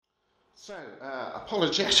So,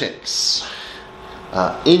 Apologetics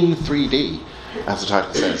in 3D, as the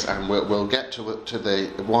title says, and we'll get to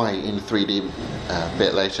the why in 3D a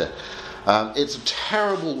bit later. It's a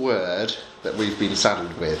terrible word that we've been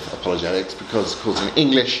saddled with, apologetics, because, of course, in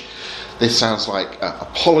English this sounds like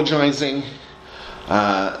apologising.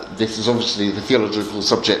 This is obviously the theological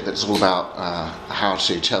subject that's all about how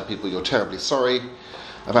to tell people you're terribly sorry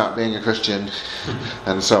about being a Christian,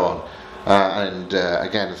 and so on.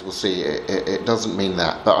 Again, as we'll see, it doesn't mean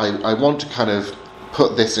that. But I want to kind of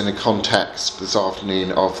put this in a context this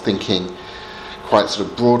afternoon of thinking quite sort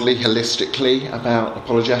of broadly, holistically about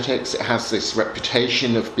apologetics. It has this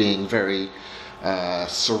reputation of being very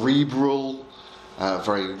cerebral,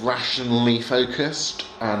 very rationally focused.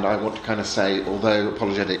 And I want to kind of say, although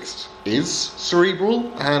apologetics is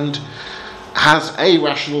cerebral and has a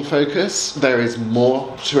rational focus, there is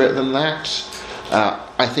more to it than that.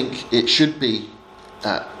 I think it should be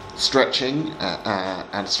stretching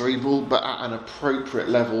and cerebral, but at an appropriate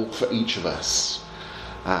level for each of us.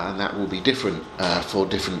 And that will be different for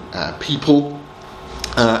different people.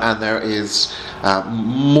 And there is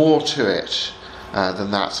more to it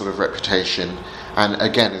than that sort of reputation. And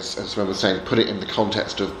again, as I was saying, put it in the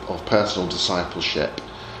context of personal discipleship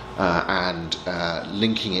and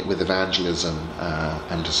linking it with evangelism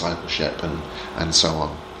and discipleship and so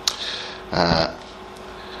on.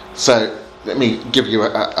 So let me give you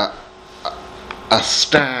a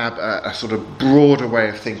stab, a sort of broader way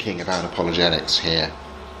of thinking about apologetics here.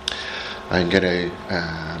 I'm going to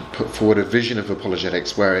put forward a vision of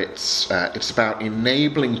apologetics where it's about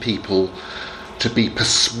enabling people to be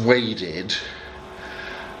persuaded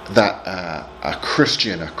that a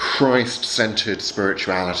Christian, a Christ-centered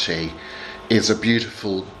spirituality is a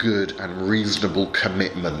beautiful, good and reasonable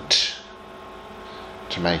commitment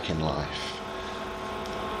to make in life.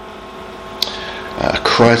 A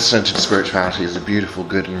Christ-centered spirituality is a beautiful,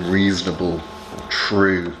 good and reasonable,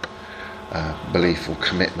 true belief or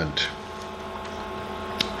commitment.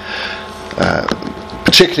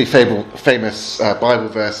 Particularly famous Bible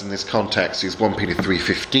verse in this context is 1 Peter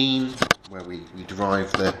 3:15, where we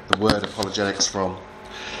derive the word apologetics from.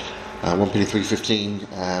 1 Peter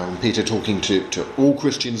 3:15, Peter talking to all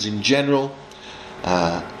Christians in general,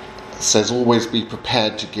 says always be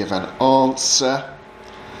prepared to give an answer.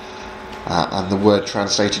 And the word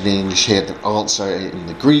translated in English here, the answer in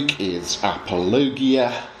the Greek is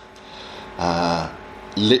apologia,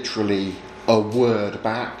 literally a word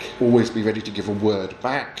back. Always be ready to give a word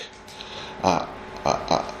back.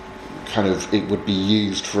 Kind of, it would be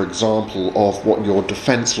used, for example, of what your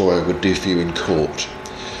defence lawyer would do for you in court.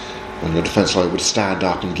 When your defence lawyer would stand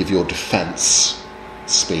up and give your defence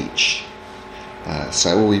speech.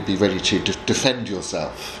 So always be ready to defend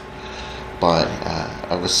yourself by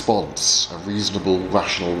a response, a reasonable,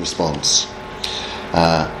 rational response.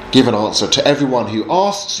 Give an answer to everyone who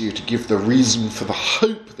asks you to give the reason for the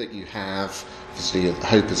hope that you have. Obviously,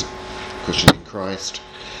 hope is Christian in Christ.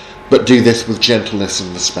 But do this with gentleness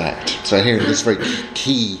and respect. So here in this very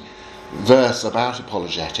key verse about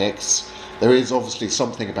apologetics, there is obviously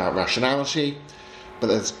something about rationality, but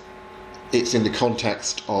it's in the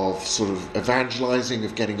context of sort of evangelizing,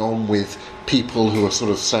 of getting on with people who are sort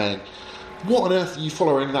of saying, what on earth are you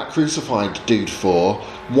following that crucified dude for?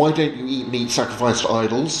 Why don't you eat meat sacrificed to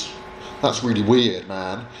idols? That's really weird,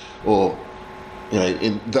 man. Or,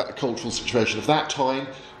 in that cultural situation of that time,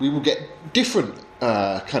 we will get different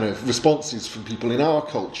kind of responses from people in our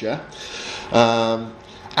culture. And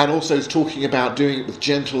also is talking about doing it with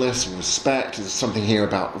gentleness and respect. There's something here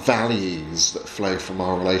about values that flow from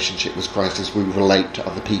our relationship with Christ as we relate to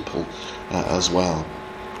other people as well.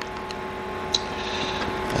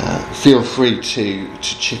 Feel free to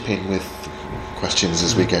chip in with questions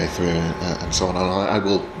as we go through and so on. And I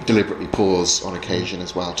will deliberately pause on occasion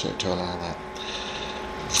as well to allow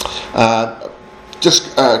that.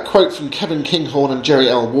 Just a quote from Kevin Kinghorn and Jerry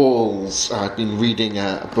L. Walls. I've been reading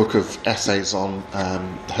a book of essays on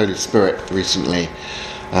the Holy Spirit recently.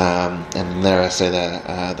 And in their essay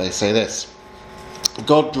there, they say this.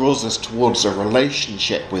 God draws us towards a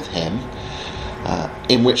relationship with Him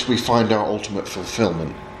in which we find our ultimate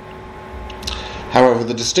fulfillment. However,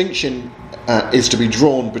 the distinction is to be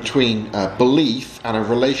drawn between belief and a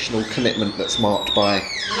relational commitment that's marked by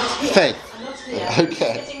faith.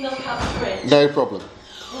 Okay, no problem.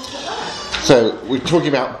 So we're talking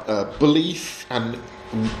about belief and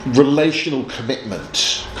relational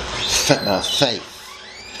commitment, faith.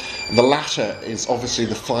 The latter is obviously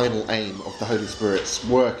the final aim of the Holy Spirit's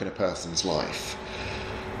work in a person's life.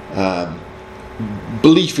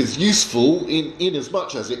 Belief is useful in as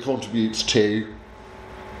much as it contributes to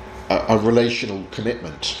a relational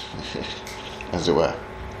commitment, as it were.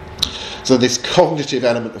 So this cognitive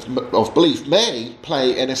element of belief may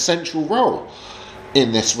play an essential role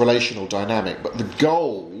in this relational dynamic, but the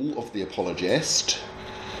goal of the apologist,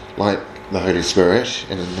 like the Holy Spirit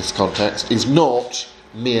in this context, is not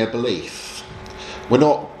mere belief. We're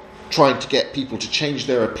not trying to get people to change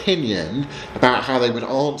their opinion about how they would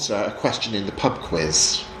answer a question in the pub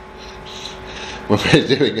quiz when we're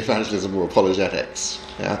doing evangelism or apologetics.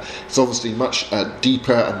 Yeah? It's obviously much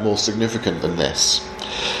deeper and more significant than this.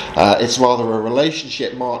 It's rather a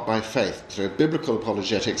relationship marked by faith. So biblical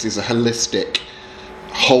apologetics is a holistic,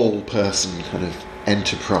 whole person kind of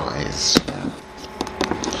enterprise.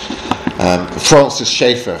 Francis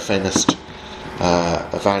Schaeffer, famous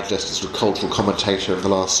evangelist, and cultural commentator of the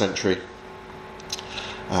last century,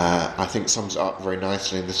 I think sums it up very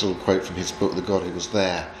nicely in this little quote from his book, The God Who Was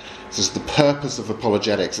There. It says, the purpose of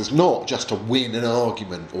apologetics is not just to win an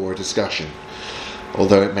argument or a discussion,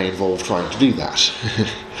 although it may involve trying to do that,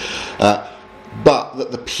 but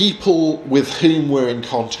that the people with whom we're in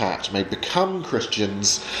contact may become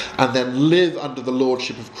Christians and then live under the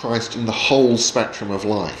lordship of Christ in the whole spectrum of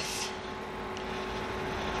life.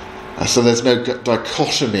 So there's no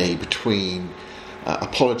dichotomy between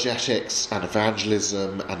apologetics and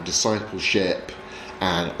evangelism and discipleship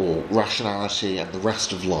or rationality and the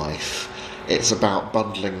rest of life. It's about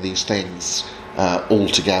bundling these things all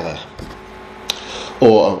together.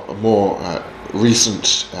 Or a more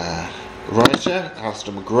recent writer,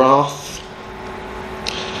 Alistair McGrath,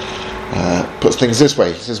 puts things this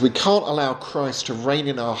way. He says, we can't allow Christ to reign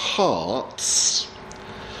in our hearts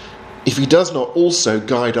if he does not also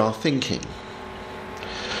guide our thinking.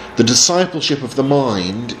 The discipleship of the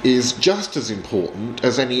mind is just as important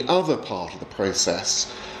as any other part of the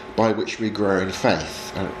process by which we grow in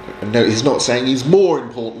faith. And no, he's not saying he's more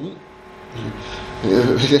important.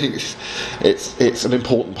 It's an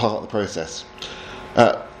important part of the process.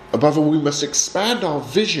 Above all, we must expand our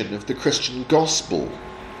vision of the Christian gospel.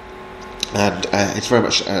 And it's very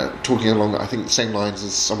much talking along, I think, the same lines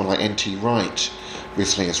as someone like N.T. Wright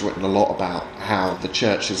recently has written a lot about how the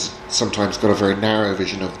church has sometimes got a very narrow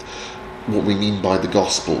vision of what we mean by the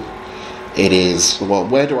gospel. It is, well,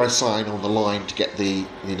 where do I sign on the line to get the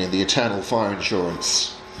eternal fire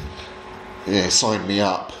insurance? Sign me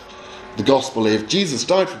up. The gospel is Jesus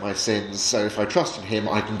died for my sins, so if I trust in him,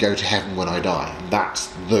 I can go to heaven when I die. And that's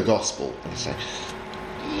the gospel. And you say,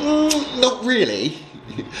 not really.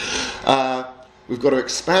 We've got to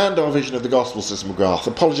expand our vision of the gospel, says McGrath.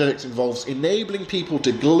 Apologetics involves enabling people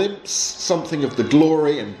to glimpse something of the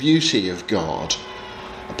glory and beauty of God.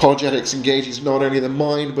 Apologetics engages not only the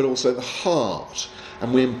mind but also the heart,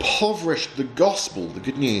 and we impoverish the gospel, the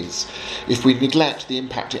good news, if we neglect the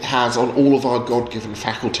impact it has on all of our God-given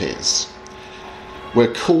faculties.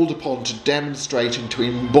 We're called upon to demonstrate and to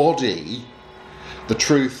embody the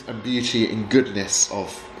truth and beauty and goodness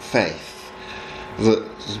of faith.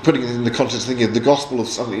 Putting it in the context of thinking of the gospel of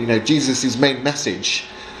something, Jesus' main message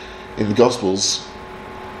in the Gospels,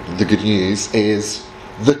 the good news, is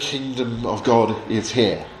the kingdom of God is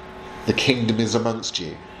here. The kingdom is amongst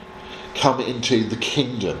you. Come into the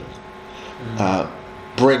kingdom.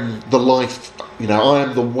 Bring the life. I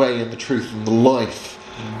am the way and the truth and the life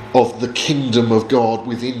of the kingdom of God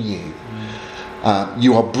within you.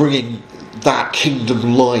 You are bringing that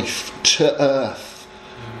kingdom life to earth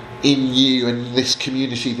in you and this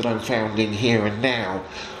community that I'm founding here and now,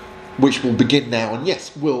 which will begin now and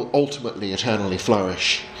yes, will ultimately eternally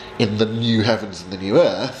flourish in the new heavens and the new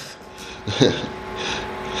earth,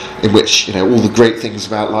 in which all the great things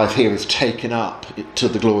about life here is taken up to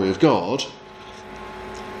the glory of God.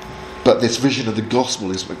 But this vision of the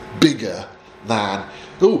gospel is bigger than,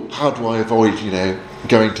 how do I avoid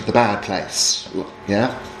going to the bad place?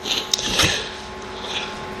 Yeah.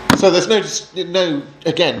 So there's no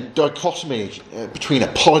again dichotomy between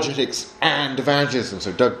apologetics and evangelism.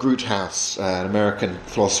 So Doug Groothouse, an American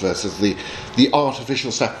philosopher, says the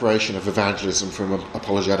artificial separation of evangelism from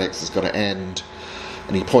apologetics has got to end,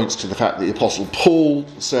 and he points to the fact that the Apostle Paul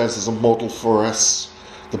serves as a model for us.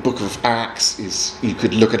 The Book of Acts you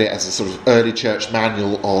could look at it as a sort of early church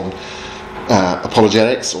manual on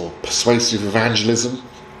apologetics or persuasive evangelism.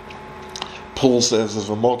 Paul serves as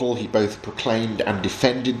a model. He both proclaimed and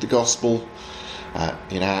defended the gospel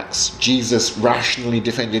in Acts. Jesus rationally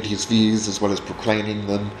defended his views as well as proclaiming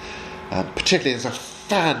them. Particularly, there's a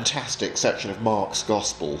fantastic section of Mark's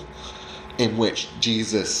gospel in which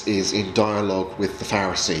Jesus is in dialogue with the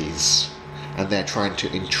Pharisees, and they're trying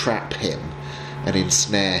to entrap him and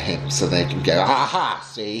ensnare him so they can go, ha ha,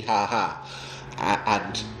 see, ha ha.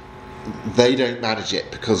 And they don't manage it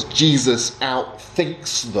because Jesus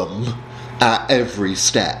outthinks them at every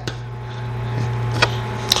step.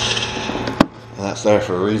 And that's there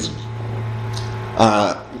for a reason.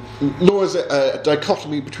 Nor is it a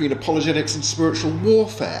dichotomy between apologetics and spiritual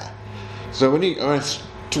warfare. So when I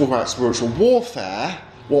talk about spiritual warfare,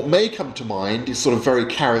 what may come to mind is sort of very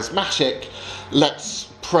charismatic,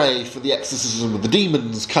 let's pray for the exorcism of the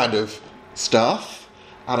demons kind of stuff.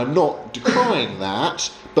 And I'm not decrying that,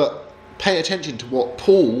 but pay attention to what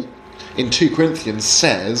Paul in 2 Corinthians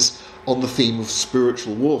says on the theme of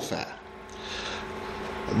spiritual warfare.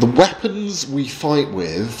 The weapons we fight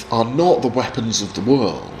with are not the weapons of the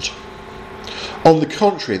world. On the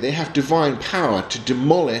contrary, they have divine power to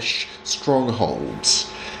demolish strongholds.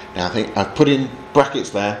 Now, I think I've put in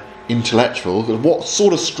brackets there, intellectual. What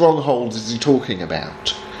sort of strongholds is he talking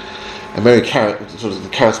about? And very sort of the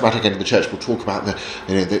charismatic end of the church will talk about the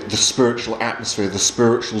spiritual atmosphere, the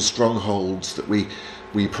spiritual strongholds that we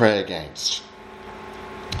pray against.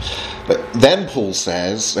 But then Paul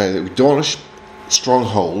says that we demolish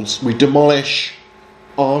strongholds, we demolish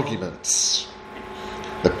arguments.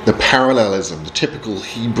 The parallelism, the typical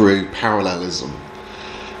Hebrew parallelism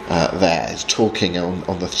there is talking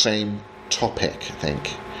on the same topic, I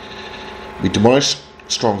think. We demolish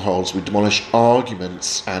strongholds, we demolish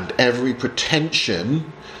arguments and every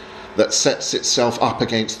pretension that sets itself up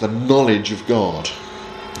against the knowledge of God,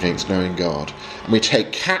 against knowing God. And we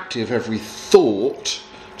take captive every thought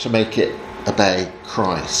to make it obey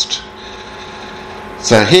Christ.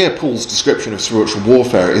 So here Paul's description of spiritual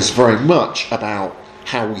warfare is very much about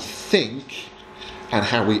how we think and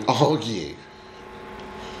how we argue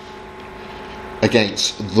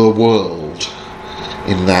against the world,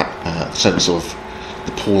 in that sense of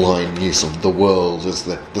the Pauline use of the world as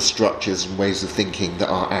the structures and ways of thinking that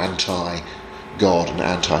are anti-God and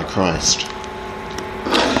anti-Christ.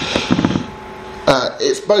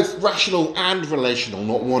 It's both rational and relational,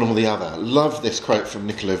 not one or the other. Love this quote from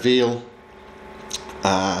Nicola Veal.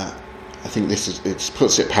 I think it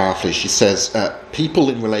puts it powerfully. She says, people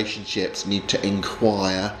in relationships need to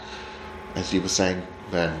inquire, as you were saying,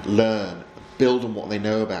 Ben, learn, build on what they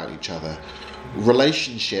know about each other.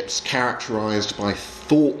 Relationships characterized by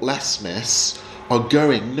thoughtlessness are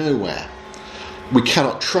going nowhere. We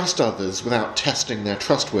cannot trust others without testing their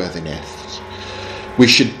trustworthiness. We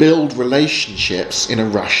should build relationships in a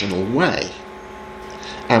rational way,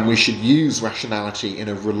 and we should use rationality in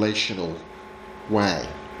a relational way.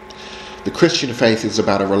 The Christian faith is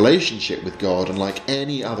about a relationship with God, and like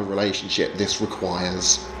any other relationship, this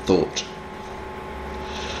requires thought.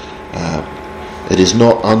 It is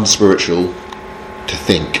not unspiritual to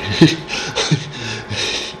think.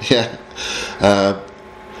 Yeah.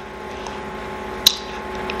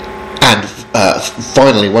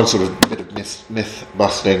 Finally, one sort of bit of myth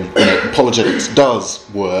busting. Apologetics does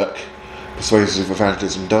work. Persuasive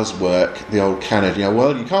evangelism does work. The old canon,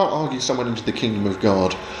 well, you can't argue someone into the kingdom of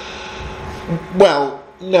God. Well,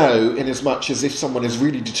 no, in as much as if someone is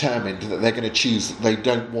really determined that they're going to choose that they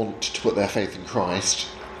don't want to put their faith in Christ,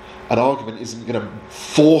 an argument isn't going to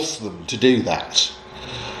force them to do that.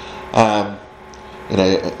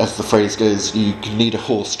 As the phrase goes, you can lead a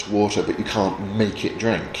horse to water, but you can't make it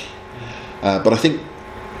drink. But I think,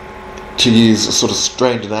 to use a sort of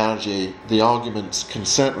strained analogy, the arguments can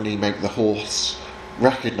certainly make the horse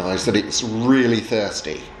recognise that it's really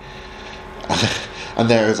thirsty. And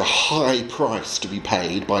there is a high price to be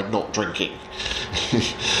paid by not drinking.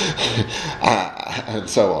 And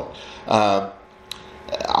so on.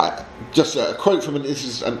 Just a quote from, this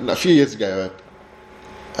is a few years ago,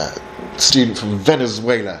 a student from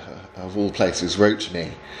Venezuela, of all places, wrote to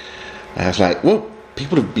me. And I was like, well,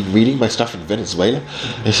 people have been reading my stuff in Venezuela.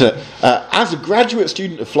 As a graduate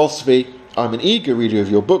student of philosophy, I'm an eager reader of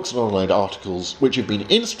your books and online articles, which have been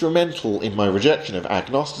instrumental in my rejection of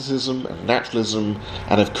agnosticism and naturalism,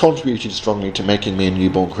 and have contributed strongly to making me a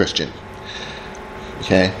newborn Christian.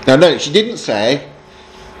 Okay. Now, no, she didn't say,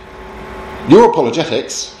 your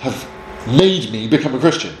apologetics have made me become a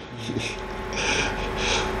Christian.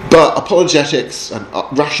 But apologetics and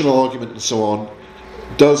rational argument and so on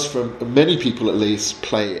does, for many people at least,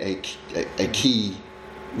 play a key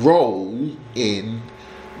role in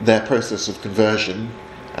their process of conversion,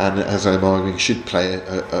 and as I'm arguing, should play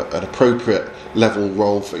an appropriate level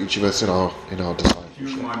role for each of us in our discipleship. If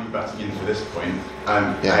you remind me about again for this point,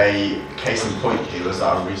 a case in point here was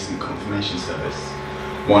our recent confirmation service.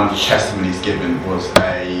 One of the testimonies given was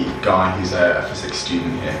a guy who's a physics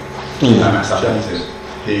student here at Southampton,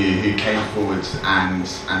 who came forward and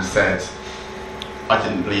said, I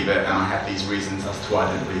didn't believe it, and I had these reasons as to why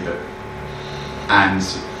I didn't believe it. And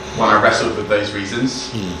when I wrestled with those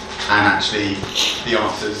reasons, and actually the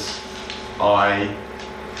answers I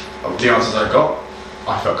got,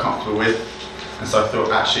 I felt comfortable with, and so I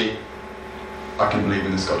thought, actually, I can believe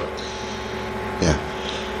in this God. Yeah.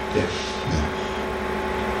 Yeah.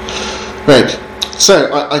 Right.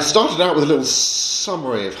 So I started out with a little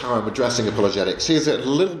summary of how I'm addressing apologetics. Here's it a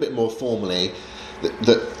little bit more formally.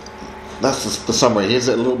 That's the summary. Here's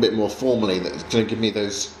it a little bit more formally. That's going to give me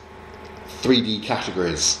those 3D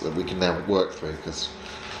categories that we can now work through, because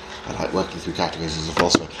I like working through categories as a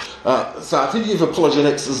philosopher. So I'm thinking of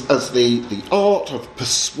apologetics as the art of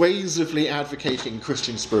persuasively advocating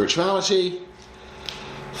Christian spirituality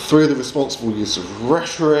through the responsible use of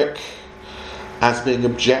rhetoric as being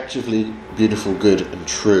objectively beautiful, good and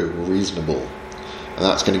true or reasonable. And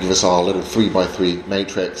that's going to give us our little 3x3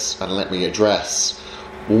 matrix, and let me address,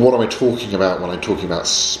 well, what am I talking about when I'm talking about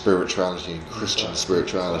spirituality and Christian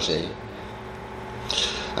spirituality?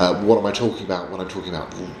 What am I talking about when I'm talking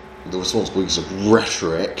about the responsible use of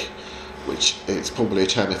rhetoric, which it's probably a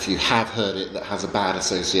term, if you have heard it, that has a bad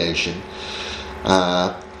association,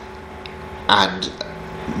 and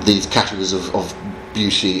these categories of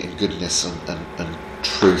beauty and goodness and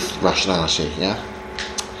truth, rationality, yeah?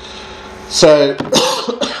 So,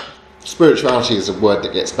 spirituality is a word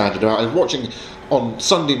that gets bandied about. I was watching on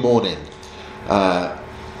Sunday morning,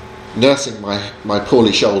 nursing my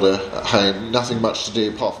poorly shoulder at home, nothing much to do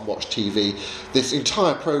apart from watch TV. This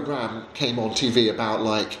entire programme came on TV about,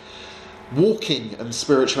 like, walking and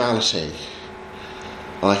spirituality.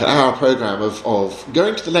 Like an hour programme of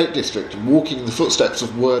going to the Lake District and walking in the footsteps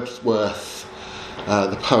of Wordsworth,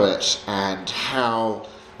 the poet, and how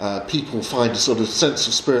people find a sort of sense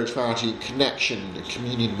of spirituality, connection and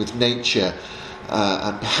communion with nature,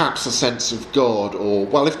 and perhaps a sense of God, or,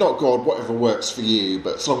 well, if not God, whatever works for you,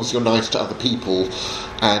 but as long as you're nice to other people,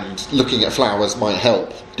 and looking at flowers might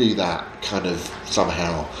help do that, kind of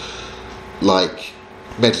somehow, like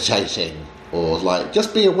meditating, or like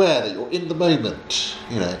just be aware that you're in the moment,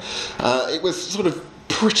 you know. It was sort of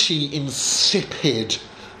pretty insipid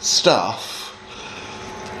stuff,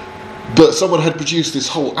 but someone had produced this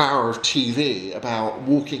whole hour of TV about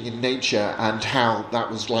walking in nature and how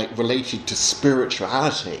that was like related to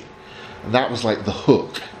spirituality, and that was like the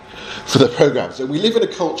hook for the programme. So we live in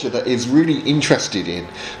a culture that is really interested in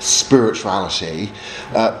spirituality,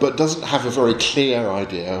 but doesn't have a very clear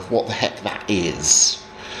idea of what the heck that is.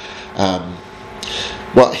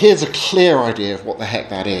 Well, here's a clear idea of what the heck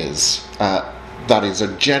that is. That is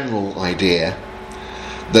a general idea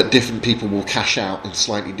that different people will cash out in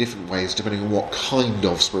slightly different ways depending on what kind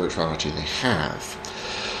of spirituality they have.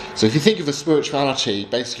 So if you think of a spirituality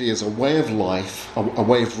basically as a way of life, a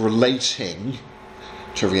way of relating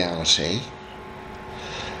to reality,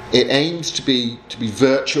 it aims to be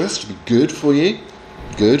virtuous, to be good for you,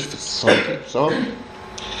 good for society, so on.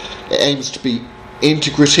 It aims to be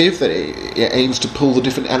integrative, that it aims to pull the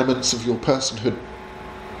different elements of your personhood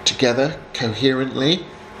together coherently.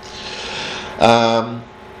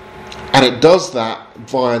 And it does that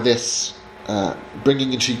via this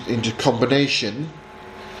bringing into combination,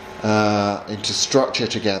 into structure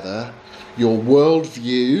together, your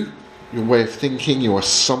worldview, your way of thinking, your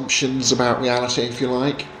assumptions about reality, if you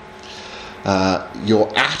like,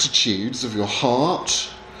 your attitudes of your heart.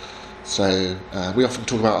 So we often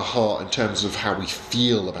talk about our heart in terms of how we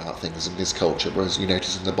feel about things in this culture, whereas you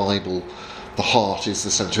notice in the Bible, the heart is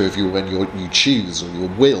the centre of you when you choose, or your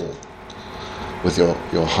will with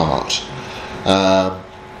your heart.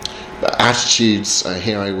 But attitudes,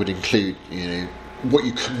 here I would include, you know, what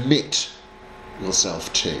you commit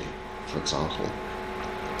yourself to, for example.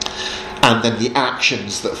 And then the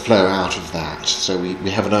actions that flow out of that. So we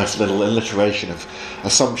have a nice little alliteration of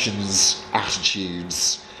assumptions,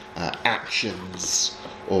 attitudes, actions,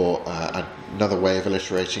 or another way of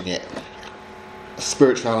alliterating it.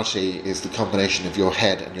 Spirituality is the combination of your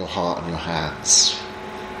head and your heart and your hands.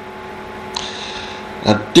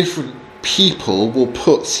 Now, different people will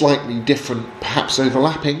put slightly different, perhaps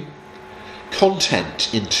overlapping,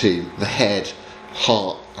 content into the head,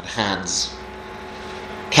 heart and hands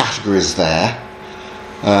categories there,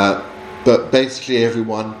 but basically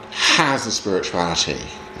everyone has a spirituality.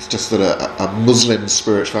 It's just that a Muslim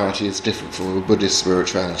spirituality is different from a Buddhist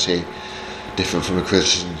spirituality, different from a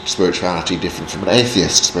Christian spirituality, different from an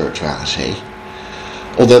atheist spirituality.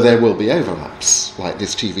 Although there will be overlaps, like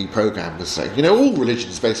this TV programme was saying, you know, all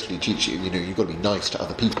religions basically teach you, you know, you've got to be nice to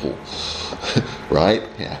other people, right?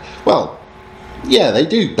 Yeah. Well, yeah, they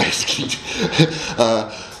do basically.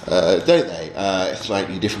 don't they?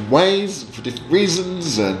 Slightly different ways, for different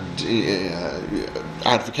reasons, and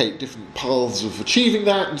advocate different paths of achieving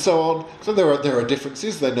that, and so on. So there are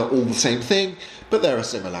differences. They're not all the same thing, but there are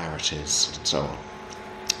similarities, and so on.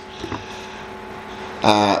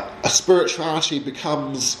 A spirituality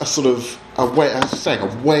becomes a sort of a way, as I was saying,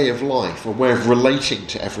 a way of life, a way of relating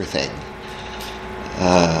to everything.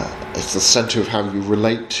 It's the centre of how you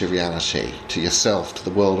relate to reality, to yourself, to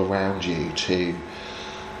the world around you, to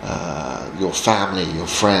your family, your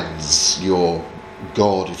friends, your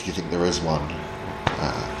God, if you think there is one,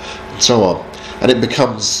 and so on. And it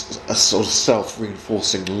becomes a sort of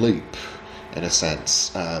self-reinforcing loop, in a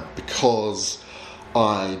sense, because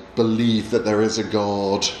I believe that there is a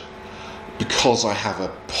God, because I have a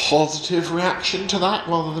positive reaction to that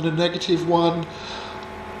rather than a negative one,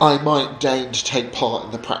 I might deign to take part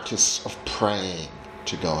in the practice of praying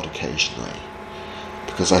to God occasionally,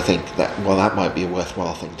 because I think that, well, that might be a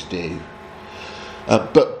worthwhile thing to do.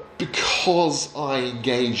 But because I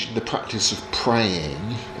engage in the practice of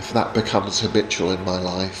praying, if that becomes habitual in my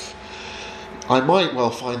life, I might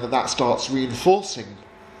well find that starts reinforcing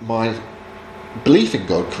my belief in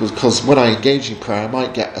God, because when I engage in prayer, I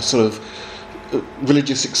might get a sort of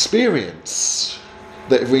religious experience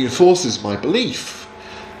that reinforces my belief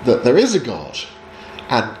that there is a God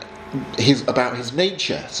and about his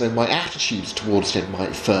nature, so my attitudes towards him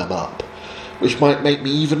might firm up, which might make me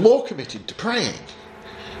even more committed to praying,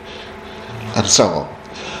 and so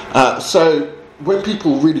on. So when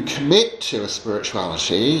people really commit to a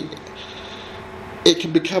spirituality, it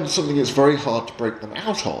can become something that's very hard to break them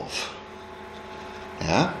out of.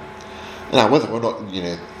 Yeah. Now, whether or not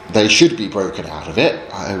they should be broken out of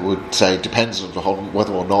it, I would say depends on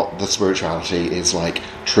whether or not the spirituality is like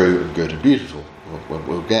true and good and beautiful.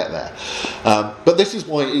 We'll get there. But this is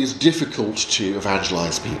why it is difficult to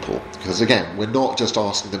evangelise people, because again, we're not just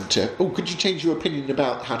asking them to, could you change your opinion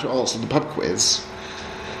about how to answer the pub quiz?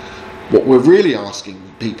 What we're really asking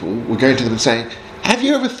people, we're going to them and saying, have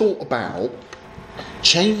you ever thought about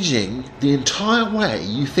changing the entire way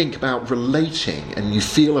you think about relating and you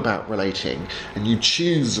feel about relating and you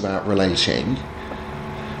choose about relating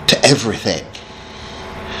to everything?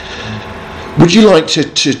 Would you like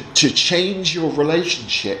to change your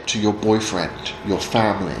relationship to your boyfriend, your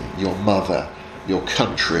family, your mother, your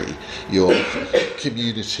country, your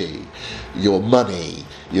community, your money,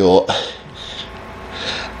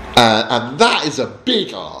 and that is a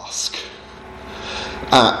big ask.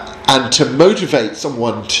 And to motivate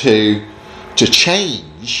someone to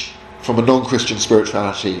change from a non-Christian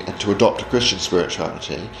spirituality and to adopt a Christian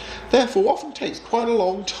spirituality, therefore often takes quite a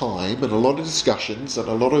long time and a lot of discussions and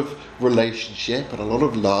a lot of relationship and a lot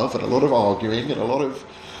of love and a lot of arguing and a lot of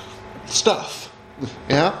stuff.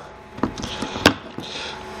 Yeah?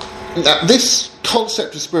 Now, this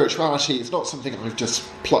concept of spirituality is not something I've just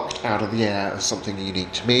plucked out of the air as something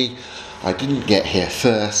unique to me. I didn't get here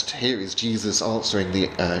first. Here is Jesus answering the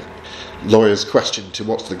lawyer's question to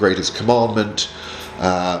what's the greatest commandment,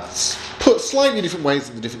 put slightly different ways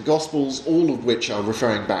in the different Gospels, all of which are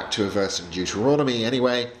referring back to a verse in Deuteronomy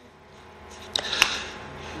anyway.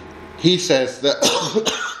 He says that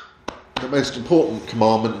the most important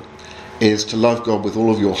commandment is to love God with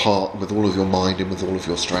all of your heart, with all of your mind, and with all of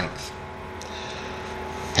your strength.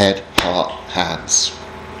 Head, heart, hands.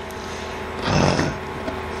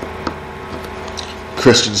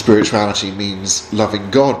 Christian spirituality means loving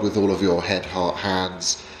God with all of your head, heart,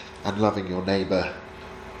 hands, and loving your neighbour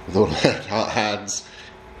with all head, heart, hands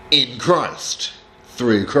in Christ,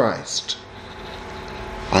 through Christ.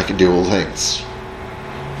 I can do all things.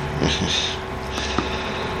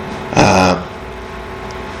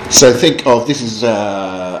 So think of, this is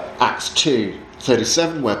Acts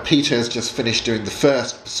 2:37, where Peter has just finished doing the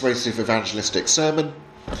first persuasive evangelistic sermon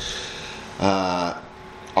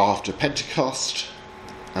after Pentecost.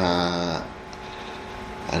 And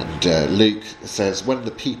Luke says, when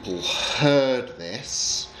the people heard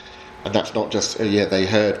this, and that's not just they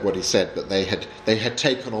heard what he said, but they had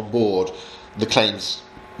taken on board the claims,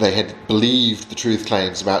 they had believed the truth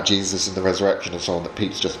claims about Jesus and the resurrection and so on that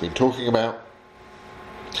Pete's just been talking about.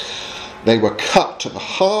 They were cut to the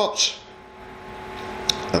heart,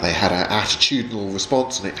 and they had an attitudinal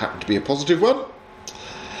response, and it happened to be a positive one.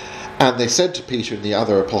 And they said to Peter and the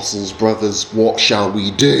other apostles, brothers, what shall we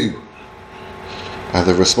do? And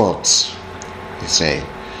the response, you see,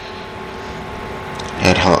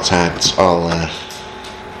 head, hearts, hands. I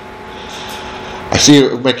see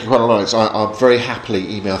you're making quite a lot of notes. I'll very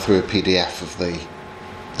happily email through a PDF of the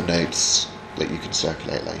notes that you can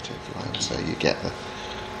circulate later if you like, so you get the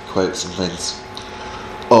quotes and things.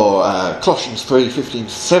 Or Colossians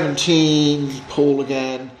 3:15-17, Paul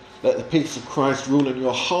again, let the peace of Christ rule in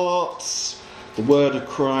your hearts, the word of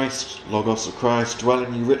Christ, logos of Christ, dwell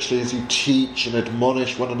in you richly as you teach and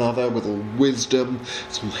admonish one another with all wisdom,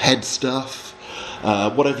 some head stuff.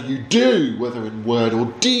 Whatever you do, whether in word or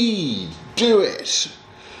deed, do it.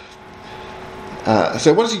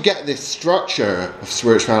 So once you get this structure of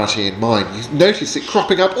spirituality in mind, you notice it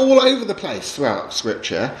cropping up all over the place throughout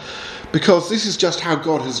Scripture, because this is just how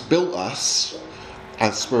God has built us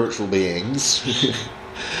as spiritual beings.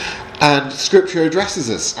 And Scripture addresses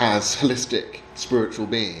us as holistic spiritual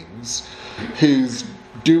beings whose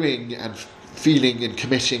doing and feeling and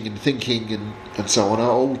committing and thinking and so on are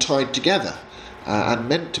all tied together and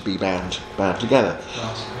meant to be bound together.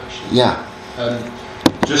 Last question. Yeah.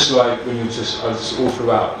 Just like when I was all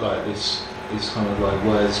throughout like this kind of like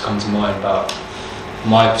words come to mind about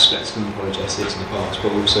my perspective on apologetics in the past,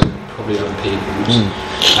 but also probably other people's,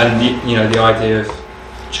 and the idea of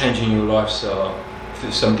changing your lifestyle for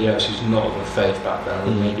somebody else who's not of a faith background,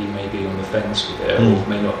 or maybe on the fence with it, or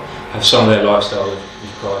may not have some of their lifestyle with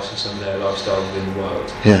Christ and some of their lifestyle within the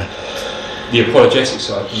world. Yeah. The apologetic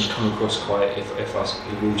side can come across quite, if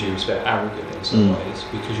all due respect, arrogant in some ways,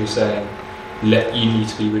 because you're saying you need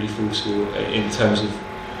to be really forceful in terms of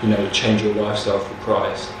change your lifestyle for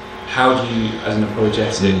Christ. How do you, as an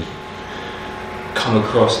apologetic, come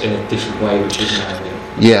across in a different way, which isn't arrogant?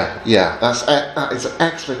 Yeah. That is an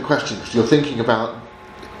excellent question, because you're thinking about,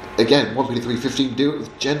 again, 1 Peter 3:15, do it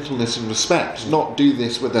with gentleness and respect. Not do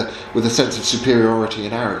this with a sense of superiority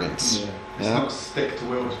and arrogance. Yeah. It's not stick to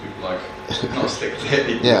will, as people like. Not stick to hit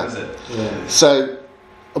people, is it? Yeah. So,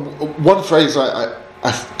 one phrase I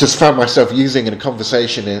just found myself using in a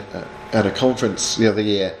conversation at a conference the other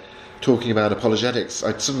year, talking about apologetics,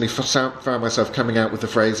 I suddenly found myself coming out with the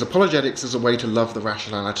phrase, apologetics is a way to love the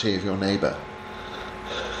rationality of your neighbour.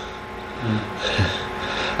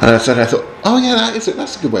 And I thought, oh yeah,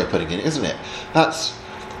 that's a good way of putting it, isn't it? That's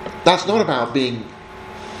not about being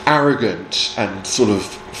arrogant and sort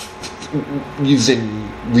of using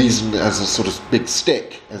reason as a sort of big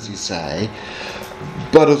stick, as you say,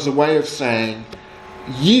 but as a way of saying,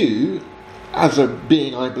 you, as a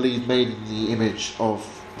being, I believe, made in the image of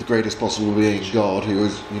the greatest possible being, God, who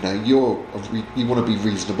is, you want to be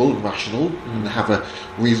reasonable and rational and have a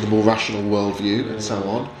reasonable, rational worldview and so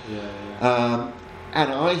on.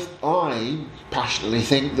 And I passionately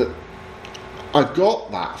think that I've got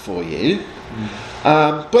that for you,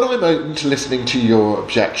 but I'm open to listening to your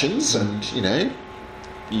objections, and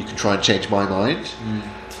you can try and change my mind.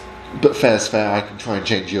 But fair's fair, I can try and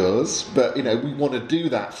change yours. But we want to do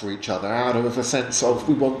that for each other out of a sense of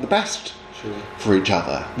we want the best for each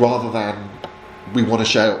other, rather than we want to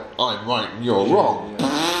show I'm right and you're wrong.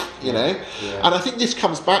 And I think this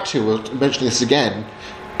comes back to, we'll mention this again,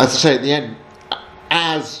 as I say at the end,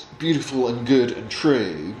 as beautiful and good and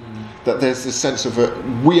true, that there's this sense of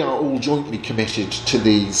we are all jointly committed to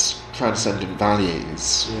these transcendent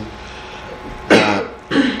values.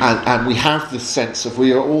 And we have this sense of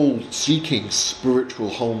we are all seeking spiritual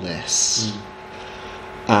wholeness.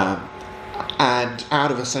 And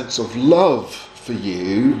out of a sense of love for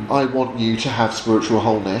you, I want you to have spiritual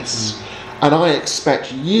wholeness. And I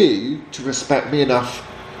expect you to respect me enough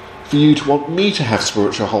for you to want me to have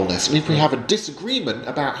spiritual wholeness. And if we have a disagreement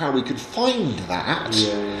about how we can find that,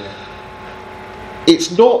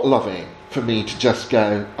 it's not loving for me to just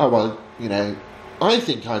go, oh, well, I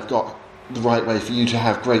think I've got the right way for you to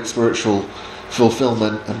have great spiritual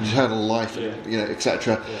fulfillment and eternal life,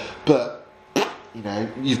 etc. But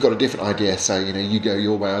you've got a different idea, so you go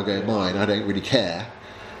your way, I'll go mine. I don't really care.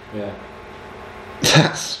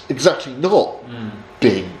 That's exactly not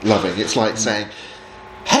being loving. It's like saying,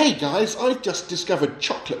 hey guys, I've just discovered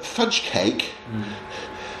chocolate fudge cake,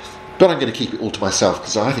 but I'm going to keep it all to myself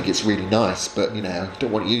because I think it's really nice, but I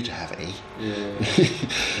don't want you to have any.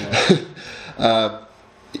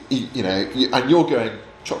 And you're going,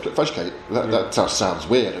 chocolate fudge cake? That sounds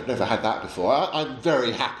weird. I've never had that before. I'm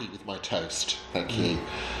very happy with my toast, thank you.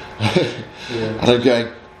 And I'm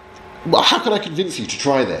going, well, how can I convince you to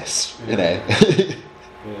try this?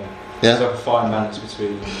 There's like a fine balance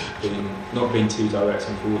between not being too direct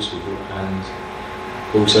and forceful, and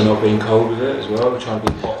also not being cold with it as well. Trying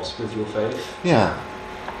to be hot with your faith.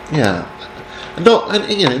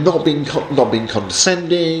 Not being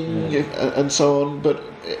condescending and so on, but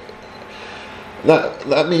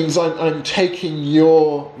that means I'm taking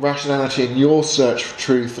your rationality and your search for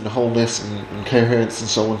truth and wholeness and coherence and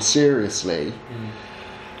so on seriously.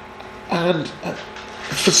 And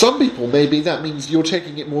for some people, maybe that means you're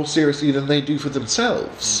taking it more seriously than they do for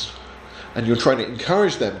themselves. and you're trying to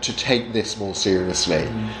encourage them to take this more seriously.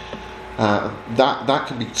 That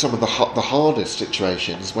can be some of the hardest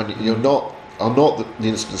situations when you're not the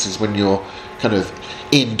instances when you're kind of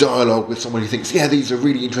in dialogue with someone who thinks, yeah, these are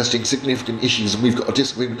really interesting, significant issues, and we've got a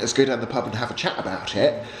disagreement. Let's go down the pub and have a chat about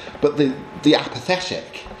it. But the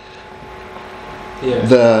apathetic,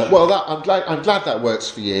 I'm glad that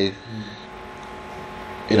works for you.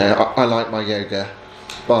 You know, I like my yoga.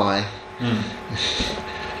 Bye.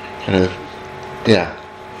 Kind of, yeah.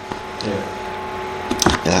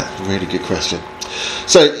 Yeah, really good question.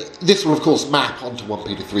 So this will, of course, map onto 1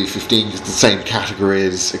 Peter 3:15 because the same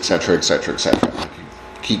categories, etc., etc., etc. I can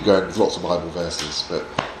keep going with lots of Bible verses, but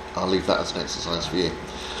I'll leave that as an exercise for you.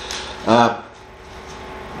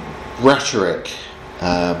 Rhetoric.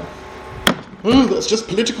 That's just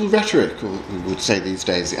political rhetoric, or we would say these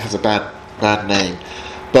days. It has a bad name.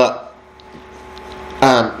 But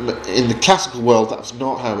in the classical world, that's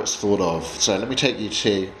not how it's thought of. So let me take you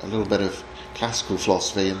to a little bit of classical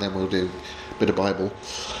philosophy, and then we'll do a bit of Bible.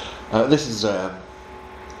 This is,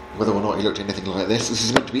 whether or not you looked at anything like this, this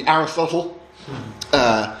is meant to be Aristotle,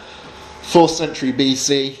 4th century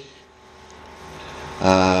BC,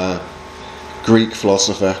 Greek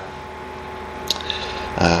philosopher.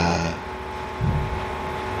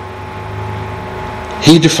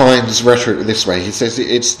 He defines rhetoric this way. He says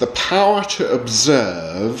it's the power to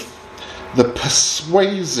observe the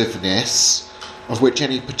persuasiveness of which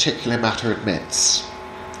any particular matter admits.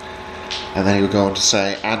 And then he would go on to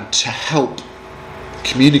say, and to help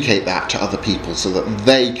communicate that to other people so that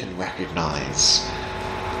they can recognise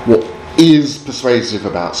what is persuasive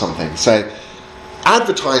about something. So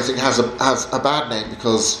advertising has a bad name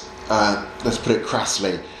because, let's put it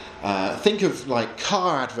crassly, think of like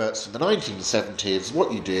car adverts from the 1970s.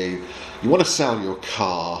 What you do, you want to sell your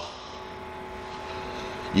car.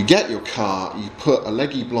 You get your car, you put a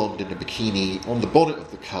leggy blonde in a bikini on the bonnet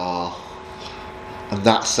of the car, and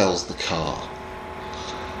that sells the car.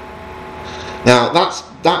 Now that's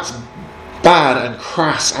bad and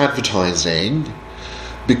crass advertising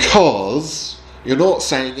because you're not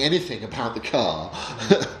saying anything about the car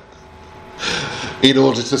in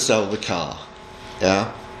order to sell the car.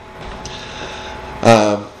 Yeah.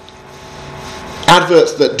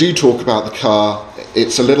 Adverts that do talk about the car,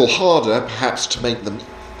 it's a little harder perhaps to make them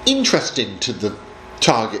interesting to the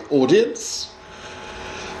target audience,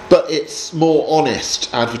 but it's more honest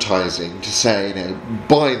advertising to say, you know,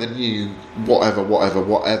 buy the new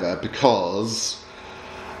whatever because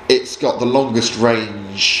it's got the longest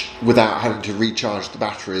range without having to recharge the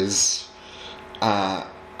batteries,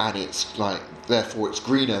 and it's like, therefore it's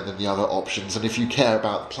greener than the other options, and if you care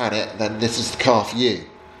about the planet, then this is the car for you,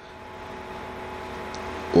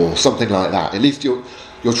 or something like that. At least you're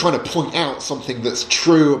trying to point out something that's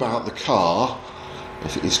true about the car,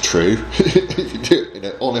 if it is true, if you do it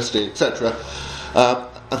in honesty, etc.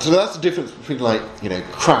 And so that's the difference between, like, you know,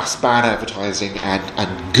 crass bad advertising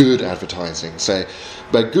and good advertising. So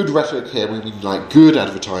by good rhetoric here, we mean like good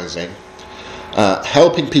advertising,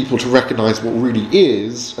 helping people to recognise what really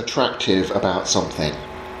is attractive about something,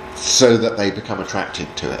 so that they become attracted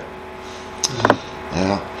to it.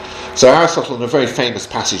 Yeah. So Aristotle, in a very famous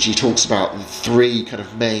passage, he talks about the three kind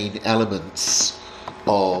of main elements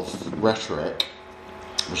of rhetoric,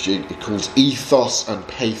 which he calls ethos and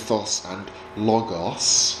pathos and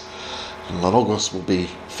logos. And logos will be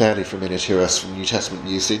fairly familiar to us from New Testament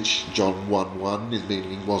usage. John 1:1, his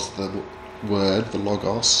meaning was the word, the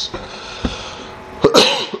logos.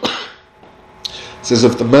 It says,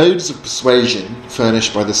 of the modes of persuasion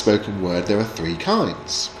furnished by the spoken word, there are three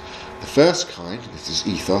kinds. The first kind, this is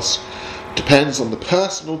ethos, depends on the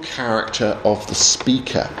personal character of the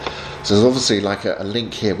speaker. So there's obviously like a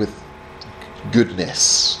link here with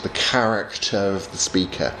goodness, the character of the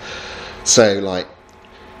speaker. So, like,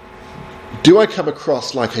 do I come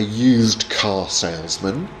across like a used car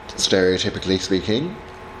salesman, stereotypically speaking,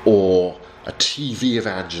 or a TV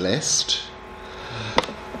evangelist?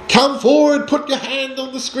 Come forward, put your hand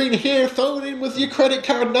on the screen here, phone in with your credit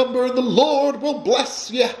card number, and the Lord will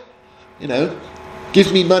bless you. You know,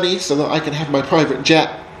 give me money so that I can have my private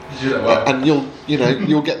jet, and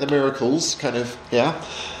you'll get the miracles, kind of, yeah.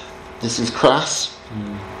 This is crass.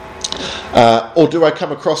 Or do I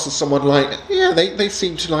come across as someone like, yeah, they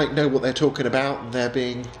seem to like know what they're talking about, and they're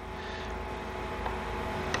being,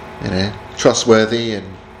 you know, trustworthy and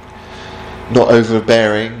not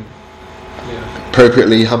overbearing,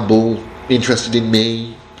 appropriately humble, interested in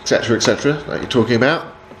me, etc., like you're talking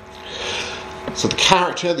about. So the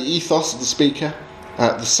character, the ethos of the speaker.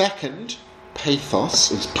 The second,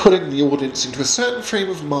 pathos, is putting the audience into a certain frame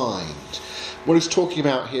of mind. What he's talking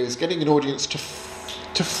about here is getting an audience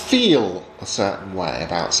to to feel a certain way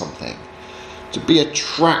about something, to be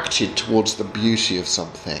attracted towards the beauty of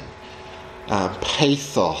something.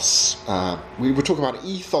 Pathos. We were talking about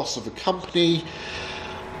ethos of a company.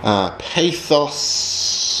 Pathos.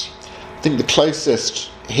 I think the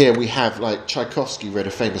closest here we have, like, Tchaikovsky read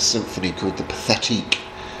a famous symphony called the Pathetic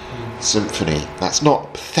Symphony. That's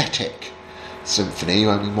not pathetic symphony.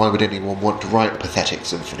 I mean, why would anyone want to write a pathetic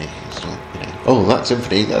symphony? It's like, oh, that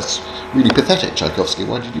symphony, that's really pathetic, Tchaikovsky.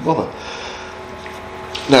 Why did you bother?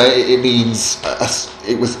 No, it means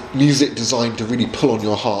it was music designed to really pull on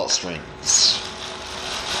your heartstrings,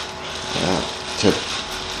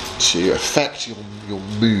 to affect your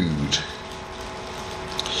mood.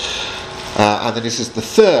 And then this is the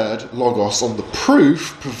third logos on the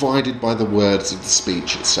proof provided by the words of the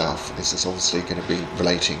speech itself. This is obviously going to be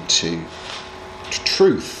relating to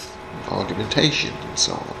truth, argumentation, and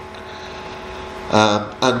so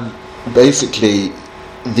on. And basically,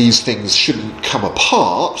 these things shouldn't come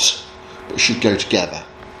apart, but should go together.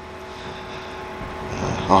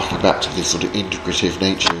 Harking back to this sort of integrative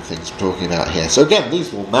nature of things we're talking about here. So again,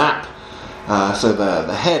 these will map. So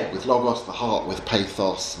the head with logos, the heart with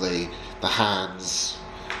pathos, the hands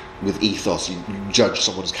with ethos. You judge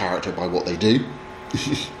someone's character by what they do.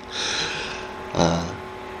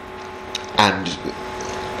 And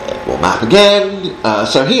we'll map again.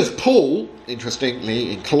 So here's Paul,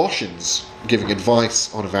 interestingly, in Colossians, giving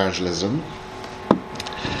advice on evangelism.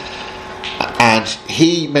 And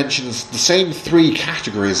he mentions the same three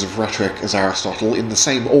categories of rhetoric as Aristotle in the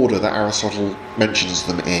same order that Aristotle mentions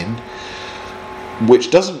them in,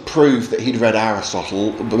 which doesn't prove that he'd read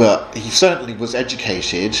Aristotle, but he certainly was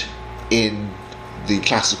educated in the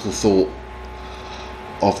classical thought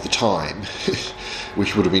of the time,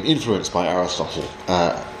 which would have been influenced by Aristotle,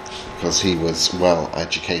 because he was well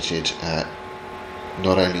educated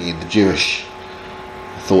not only in the Jewish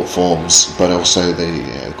thought forms, but also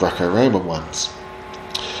the Greco-Roman ones.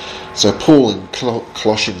 So Paul in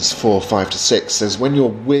Colossians 4:5-6 says, when you're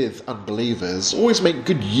with unbelievers, always make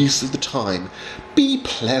good use of the time. Be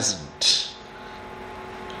pleasant.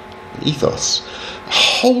 Ethos.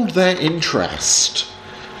 Hold their interest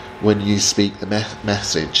when you speak the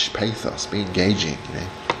message. Pathos. Be engaging.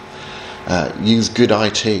 Use good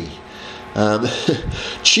IT.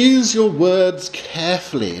 Choose your words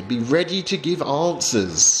carefully and be ready to give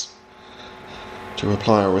answers, to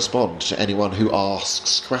reply or respond to anyone who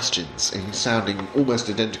asks questions. And he's sounding almost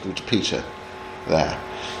identical to Peter there.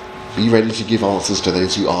 Be ready to give answers to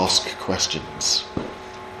those who ask questions.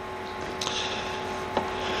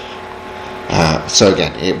 So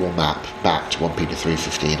again, it will map back to 1 Peter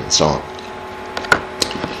 3:15 and so on.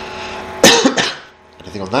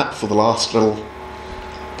 Anything on that for the last little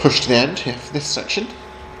push to the end here for this section?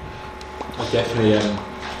 I definitely,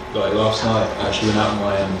 like last night, I actually went out with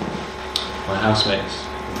my housemates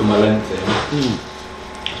for my Lent thing.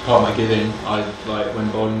 As part of my giving, I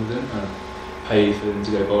went bowling with them and paid for them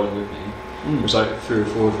to go bowling with me. It was like 3 or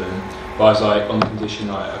 4 of them, but I was like on the condition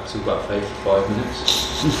I could talk about faith for 5 minutes.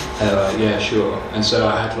 And they're like, yeah, sure. And so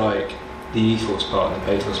I had like the ethos part and the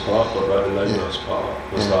pathos part, but like the logos part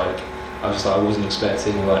was like, I wasn't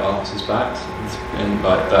expecting like answers back, and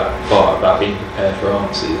like that part about being prepared for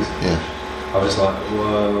answers. I was like,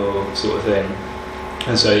 whoa, sort of thing.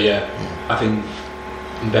 And so I think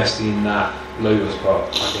investing in that logos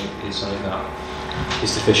part, I think, is something that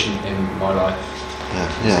is deficient in my life.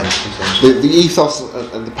 The ethos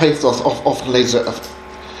and the pathos often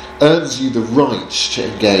earns you the right to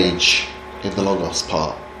engage in the logos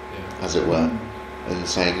part, as it were. And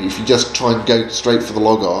saying, if you just try and go straight for the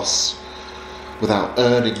logos without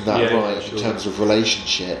earning that right in terms of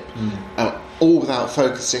relationship, or without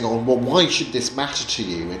focusing on, well, why should this matter to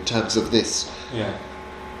you in terms of this?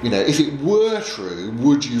 If it were true,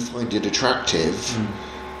 would you find it attractive?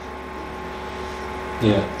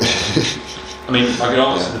 I mean, I could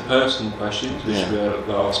answer the personal questions, which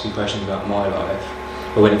were asking questions about my life,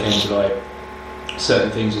 but when it came to like certain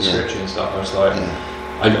things in scripture and stuff, I was like,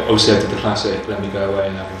 I obviously did the classic, let me go away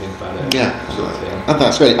and have a think about it. Sort of thing. And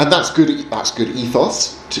that's great, and that's good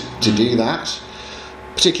ethos to do that,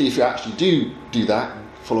 particularly if you actually do that and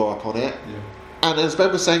follow up on it. And as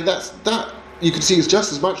Ben was saying, that you can see is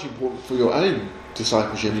just as much important for your own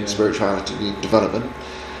discipleship and spirituality and development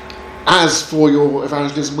as for your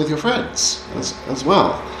evangelism with your friends as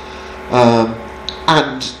well.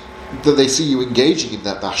 And that they see you engaging in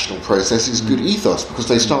that national process is good ethos, because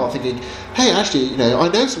they start thinking, hey, actually, I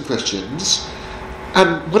know some Christians,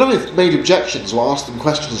 and when I've made objections or asked them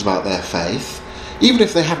questions about their faith, even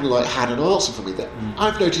if they haven't like had an answer for me, that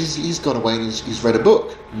I've noticed he's gone away and he's read a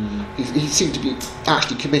book. He seemed to be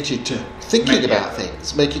actually committed to thinking about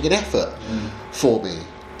things, making an effort for me,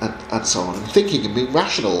 and so on, and thinking and being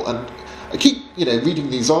rational. And I keep, reading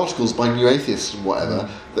these articles by new atheists and whatever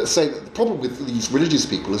that say that the problem with these religious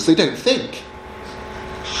people is they don't think.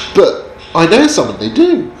 But I know some of them, they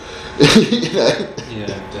do.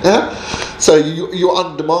 Yeah? So you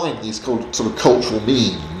undermine these sort of cultural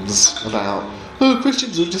memes about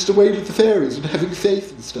Christians are just away with the fairies and having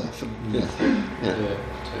faith and stuff. And,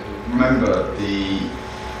 Remember,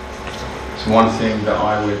 one thing that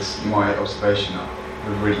my observation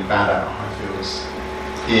of really bad at Highfields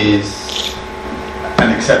is an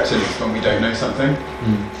acceptance when we don't know something,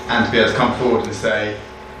 and to be able to come forward and say,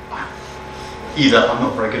 either I'm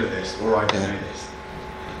not very good at this or I don't know this.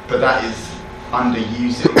 But that is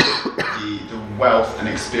underusing the wealth and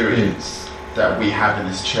experience that we have in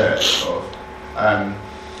this church of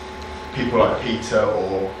people like Peter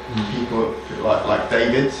or people like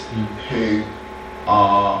David who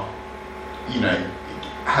are,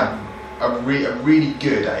 have are really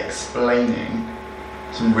good at explaining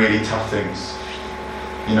some really tough things.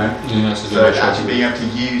 So actually being able to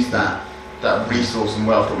use that resource and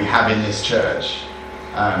wealth that we have in this church,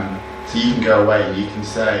 so you can go away and you can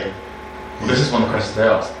say, well, this is one of the questions they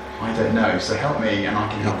ask. I don't know, so help me and I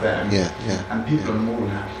can help them. And people are more than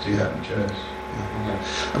happy to do that in church.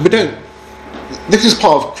 And we don't. This is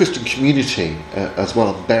part of Christian community as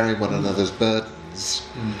well, and bearing one another's burdens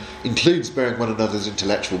includes bearing one another's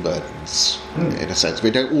intellectual burdens, in a sense.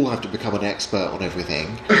 We don't all have to become an expert on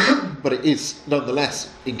everything, but it is nonetheless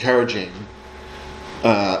encouraging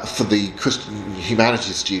for the Christian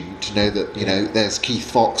humanities student to know that there's Keith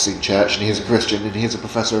Fox in church and he's a Christian and he's a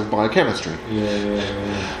professor of biochemistry.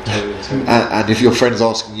 And if your friend's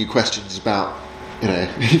asking you questions about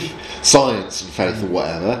science and faith or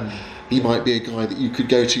whatever, he might be a guy that you could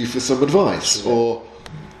go to for some advice, or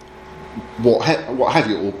what have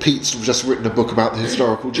you. Or Pete's just written a book about the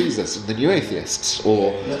historical Jesus and the new atheists,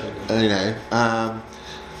 or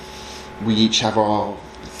we each have our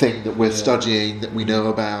thing that we're studying, that we know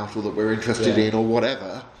about, or that we're interested in, or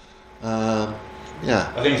whatever. I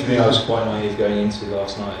think for me, I was quite naive going into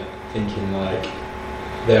last night, thinking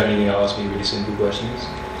they're only going to ask me really simple questions.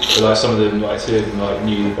 But some of them, two of them,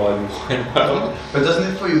 knew the Bible quite well. But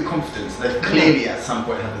doesn't it fill you with confidence? They've clearly at some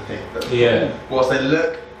point had to think that whilst they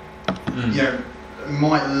look,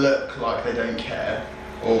 might look like they don't care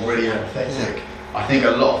or really apathetic. I think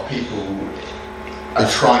a lot of people are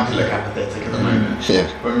trying to look apathetic at the moment.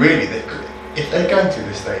 When really, if they're going through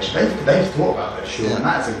this stage, they've thought about this, and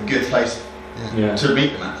that's a good place to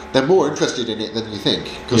meet them at. They're more interested in it than you think,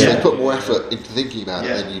 because they put more effort into thinking about it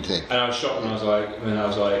than you'd think. And I was shocked when I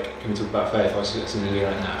was like, can we talk about faith? I was sitting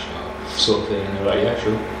there like, nah, shut up, sort of thing, and they were like, yeah,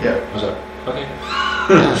 sure. I was like, okay.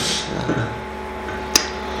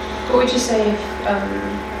 What would you say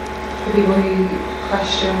for people who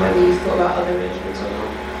question whether you've thought about other religions or not?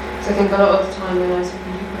 Because I think a lot of the time when I talk to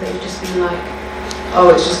people, they've just been like,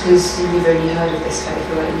 oh, it's just because you've only heard of this faith,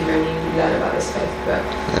 or you've only learned about this faith, but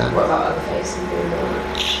what about other faiths and things like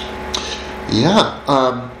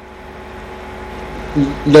that?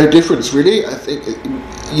 No difference really. I think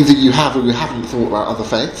either you have or you haven't thought about other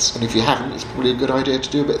faiths, and if you haven't, it's probably a good idea to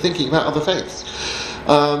do a bit of thinking about other faiths.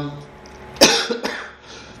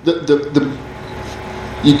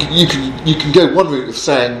 You can go one route of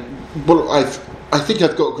saying, well, I think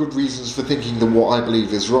I've got good reasons for thinking that what I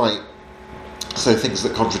believe is right, so things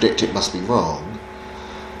that contradict it must be wrong.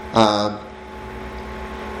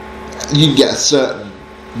 You can get a certain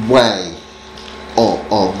way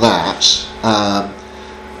on that,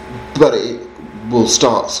 but it will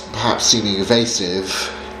start perhaps seeming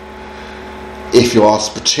evasive if you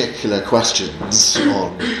ask particular questions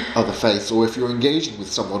on other faiths, or if you're engaging with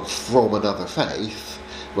someone from another faith.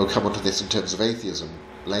 We'll come onto this in terms of atheism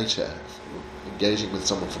later. Engaging with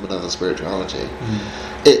someone from another spirituality,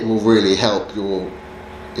 it will really help your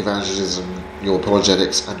evangelism, your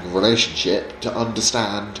apologetics, and your relationship to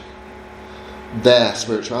understand their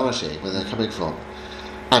spirituality, where they're coming from,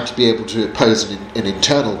 and to be able to pose an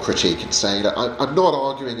internal critique and say that I'm not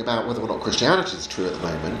arguing about whether or not Christianity is true at the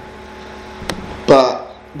moment,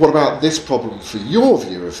 but what about this problem for your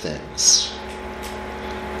view of things?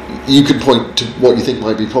 You can point to what you think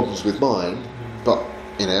might be problems with mine, but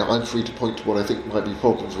I'm free to point to what I think might be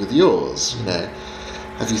problems with yours.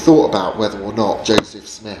 Have you thought about whether or not Joseph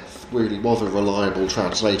Smith really was a reliable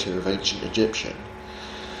translator of ancient Egyptian,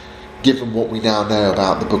 given what we now know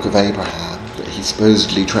about the Book of Abraham, that he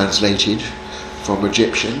supposedly translated from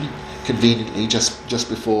Egyptian, conveniently just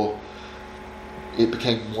before it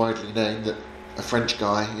became widely known that a French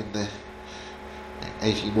guy in the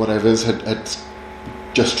 18 whatevers had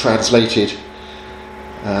just translated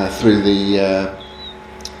through the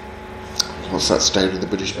what's that stone in the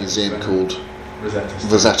British Museum called?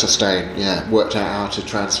 Rosetta Stone. Yeah, worked out how to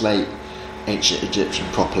translate ancient Egyptian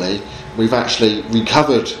properly. We've actually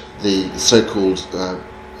recovered the so-called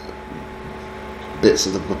bits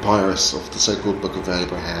of the papyrus of the so-called Book of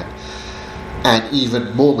Abraham, and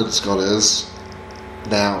even Mormon scholars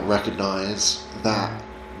now recognise that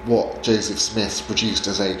what Joseph Smith produced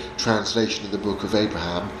as a translation of the Book of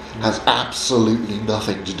Abraham has absolutely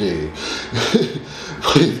nothing to do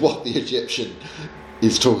with what the Egyptian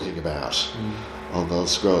is talking about on those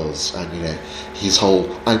scrolls. And his whole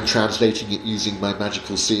 "I'm translating it using my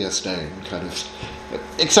magical seer stone" kind of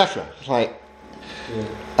etc.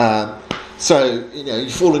 So, you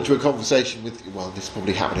fall into a conversation with, well, this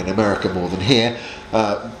probably happened in America more than here,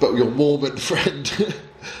 but your Mormon friend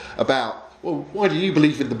about, well, why do you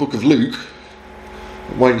believe in the Book of Luke?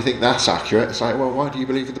 Why do you think that's accurate? It's like, well, why do you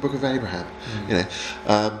believe in the Book of Abraham?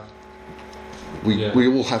 We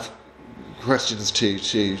all have questions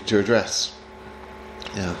to address.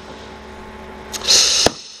 Yeah.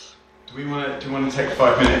 Do we want to take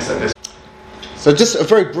 5 minutes at this? So just a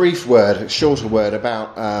very brief word, a shorter word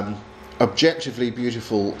about objectively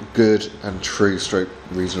beautiful, good and true stroke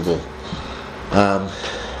reasonable.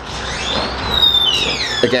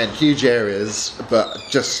 Again, huge areas, but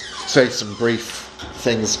just say some brief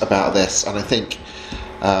things about this. And I think,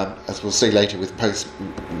 as we'll see later with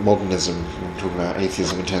postmodernism, when we're talking about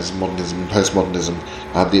atheism in terms of modernism and postmodernism,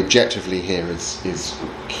 the objectively here is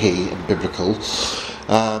key and biblical.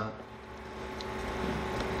 I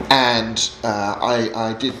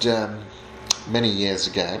did many years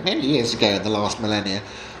ago in the last millennia,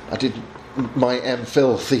 I did my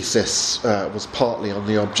MPhil thesis was partly on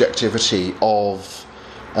the objectivity of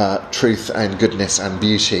truth and goodness and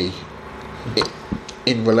beauty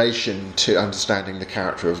in relation to understanding the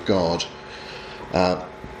character of God.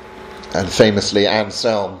 And famously,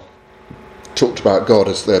 Anselm talked about God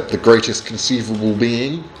as the greatest conceivable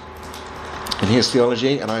being in his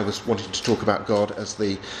theology, and I was wanting to talk about God as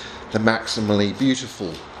the maximally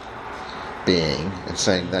beautiful being, and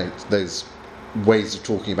saying that those ways of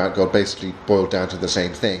talking about God basically boiled down to the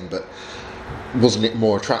same thing, but wasn't it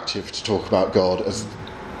more attractive to talk about God as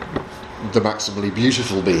the maximally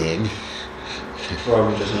beautiful being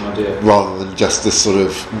rather than just this sort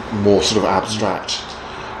of more sort of abstract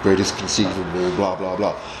greatest conceivable blah blah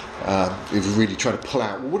blah. If we really try to pull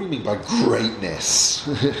out, well, what do you mean by greatness?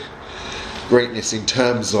 Greatness in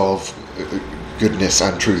terms of goodness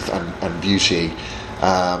and truth and beauty,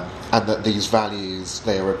 and that these values,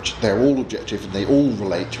 they're all objective and they all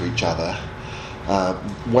relate to each other.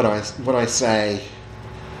 When I say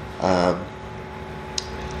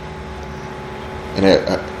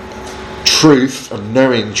truth and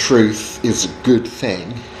knowing truth is a good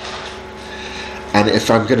thing, and if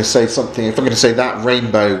I'm going to say that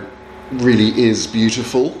rainbow really is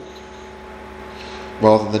beautiful,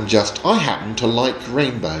 rather than just I happen to like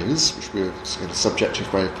rainbows, which we're in a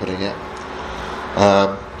subjective way of putting it,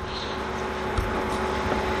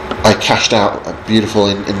 I cashed out a beautiful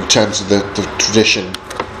in terms of the tradition,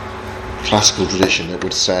 classical tradition. It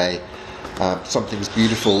would say something's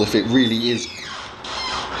beautiful if it really is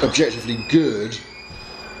objectively good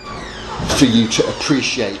for you to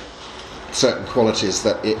appreciate certain qualities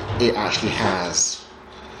that it actually has.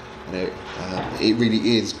 It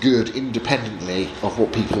really is good independently of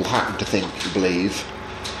what people happen to think and believe.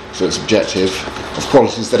 So it's objective of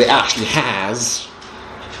qualities that it actually has.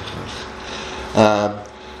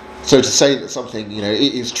 So to say that something, it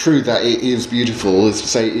is true that it is beautiful is to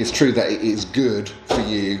say it is true that it is good for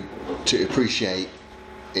you to appreciate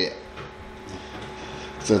it.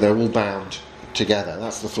 So they're all bound together.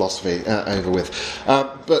 That's the philosophy over with.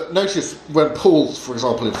 But notice when Paul, for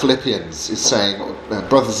example, in Philippians is saying,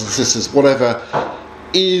 brothers and sisters, whatever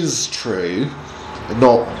is true,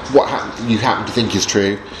 not what you happen to think is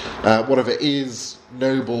true, whatever is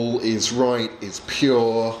noble, is right, is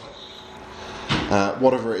pure,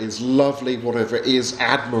 whatever is lovely, whatever is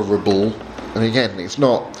admirable, and again, it's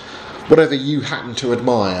not whatever you happen to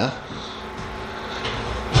admire.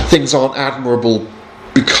 Things aren't admirable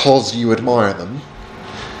because you admire them.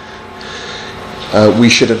 We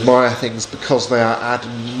should admire things because they are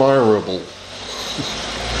admirable.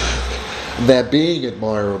 Their being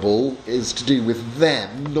admirable is to do with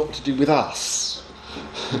them, not to do with us.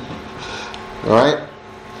 Right?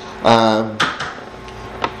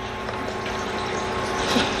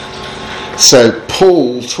 So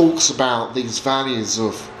Paul talks about these values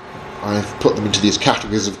of, I've put them into these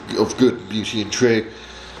categories of good, beauty and true.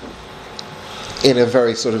 in a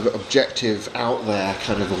very sort of objective, out there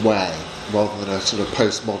kind of a way, rather than a sort of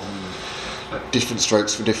postmodern, different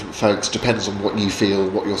strokes for different folks, depends on what you feel,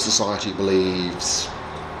 what your society believes,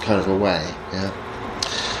 kind of a way. Yeah,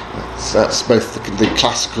 that's both the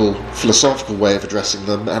classical philosophical way of addressing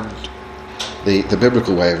them and the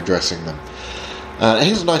biblical way of addressing them.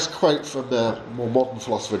 Here's a nice quote from the more modern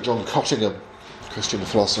philosopher John Cottingham, Christian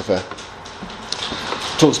philosopher.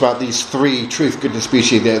 Talks about these three: truth, goodness,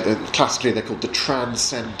 beauty. Classically they're called the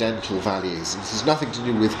transcendental values. And this has nothing to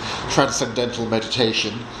do with transcendental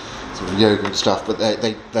meditation, sort of yoga and stuff, but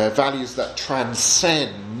they're values that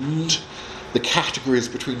transcend the categories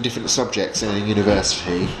between different subjects in a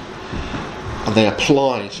university, and they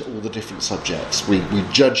apply to all the different subjects. We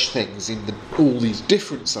judge things in all these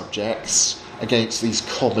different subjects against these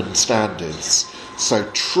common standards. So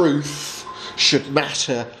truth should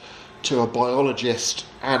matter to a biologist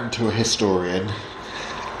and to a historian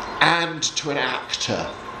and to an actor.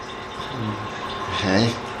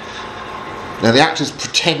 Okay. Now the actor's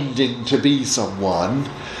pretending to be someone,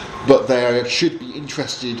 but they should be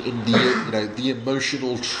interested in the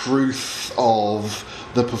emotional truth of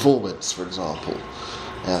the performance, for example.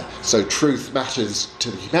 So truth matters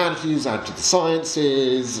to the humanities and to the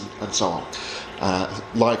sciences and so on.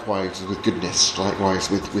 Likewise with goodness, likewise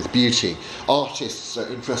with beauty. Artists are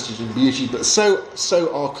interested in beauty, but so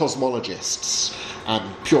are cosmologists and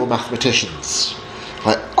pure mathematicians.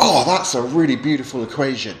 Like, oh, that's a really beautiful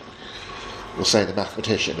equation, will say the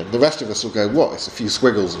mathematician, and the rest of us will go, what? It's a few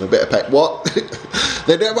squiggles and a bit of what?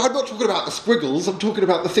 I'm not talking about the squiggles, I'm talking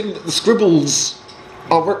about the thing that the scribbles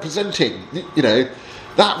are representing.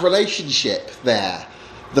 That relationship there,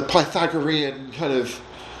 the Pythagorean kind of.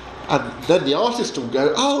 And then the artist will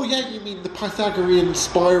go, oh yeah, you mean the Pythagorean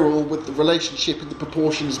spiral with the relationship and the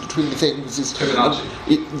proportions between the things is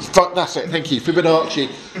Fibonacci. That's it, thank you, Fibonacci.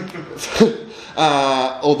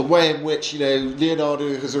 Or the way in which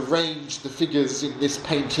Leonardo has arranged the figures in this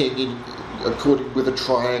painting according with a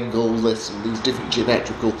triangle, this and these different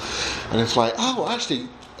geometrical, and it's like, oh, actually,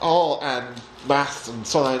 art and maths and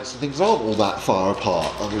science and things aren't all that far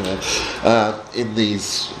apart, in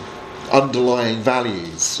these underlying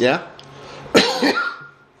values, yeah?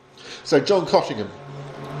 So John Cottingham,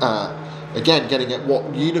 again getting at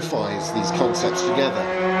what unifies these concepts together,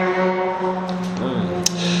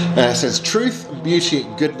 says truth and beauty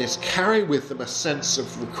and goodness carry with them a sense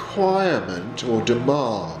of requirement or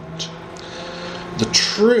demand. The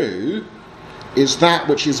true is that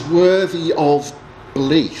which is worthy of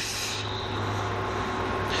belief.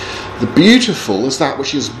 The beautiful is that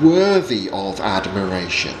which is worthy of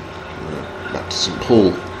admiration. Back to St.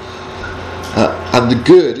 Paul. And the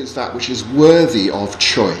good is that which is worthy of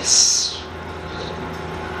choice,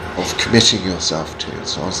 of committing yourself to. And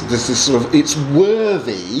so on. So this is sort of, it's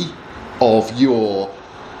worthy of your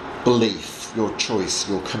belief, your choice,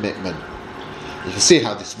 your commitment. You can see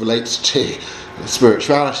how this relates to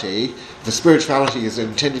spirituality. The spirituality is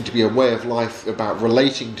intended to be a way of life about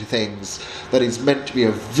relating to things that is meant to be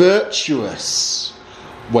a virtuous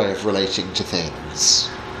way of relating to things.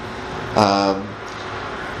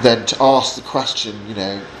 Then to ask the question,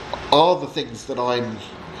 are the things that I'm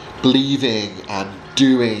believing and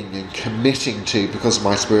doing and committing to because of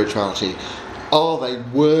my spirituality, are they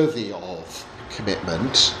worthy of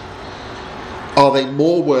commitment? Are they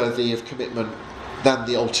more worthy of commitment than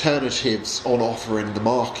the alternatives on offer in the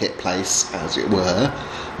marketplace, as it were?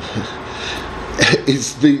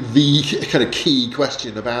 Is the kind of key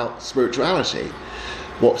question about spirituality.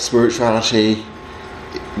 What spirituality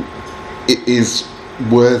is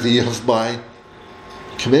worthy of my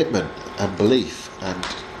commitment and belief and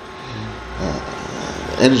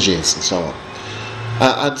energies and so on.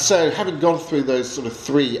 And so, having gone through those sort of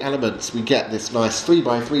three elements, we get this nice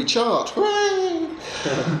 3x3 chart. Hooray!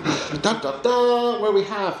 Da, da, da, where we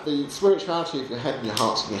have the spirituality of your head and your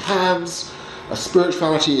hearts and your hands.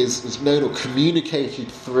 Spirituality is known or communicated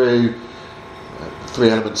through three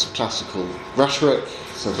elements of classical rhetoric.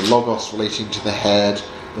 So the logos relating to the head,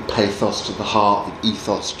 the pathos to the heart, the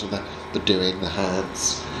ethos to the doing, the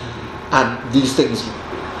hands. And these things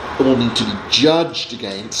all need to be judged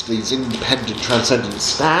against these independent, transcendent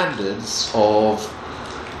standards of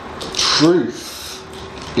truth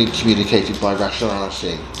being communicated by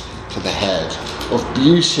rationality to the head, of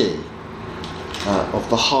beauty, of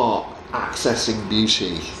the heart accessing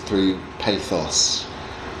beauty through pathos,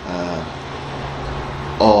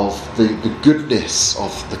 of the goodness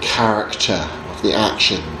of the character, of the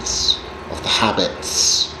actions, of the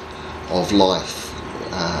habits of life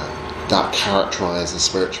that characterise the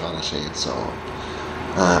spirituality and so on.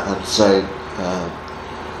 And so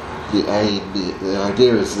the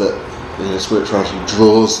idea is that spirituality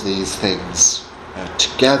draws these things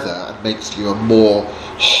together and makes you a more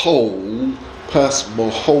whole person,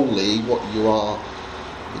 more holy, what you are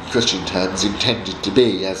in Christian terms intended to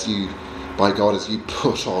be by God as you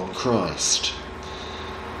put on Christ.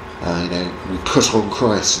 We put on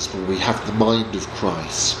Christ as when we have the mind of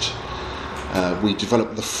Christ. We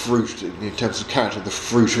develop the fruit, in terms of character, the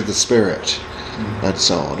fruit of the Spirit, and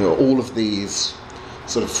so on. All of these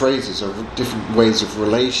sort of phrases are different ways of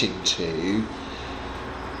relating to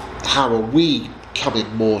how are we coming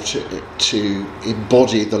more to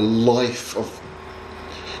embody the life of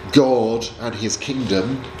God and His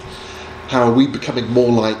kingdom. How are we becoming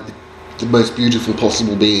more like the most beautiful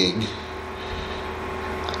possible being,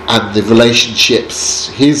 and the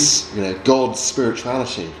relationships, God's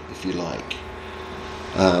spirituality, if you like.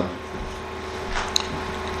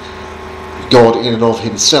 God in and of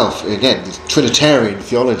Himself, again, the Trinitarian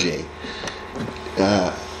theology.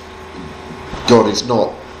 God is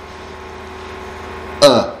not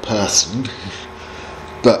a person,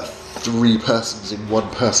 but three persons in one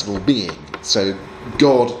personal being. So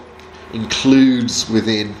God includes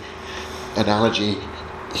within analogy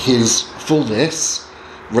His fullness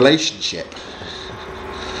relationship.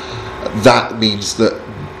 That means that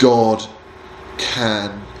God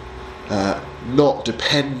can not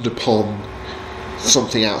depend upon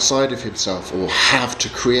something outside of Himself or have to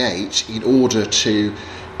create in order to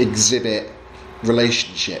exhibit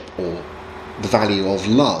relationship or the value of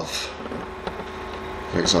love,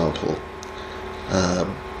 for example.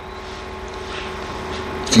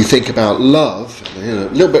 If you think about love, a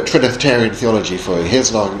little bit of Trinitarian theology for you.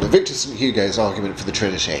 Here's an argument. Victor St. Hugo's argument for the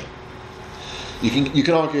Trinity. You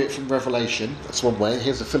can argue it from Revelation. That's one way.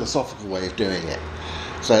 Here's a philosophical way of doing it.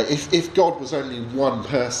 So if God was only one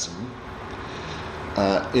person,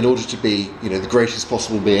 in order to be the greatest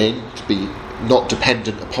possible being, to be not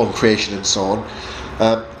dependent upon creation and so on,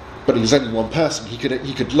 but he was only one person, he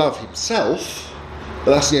could love Himself,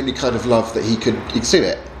 but that's the only kind of love that He could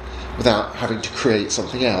exhibit without having to create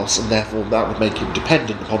something else, and therefore that would make Him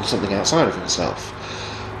dependent upon something outside of Himself.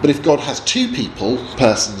 But if God has two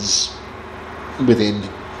persons within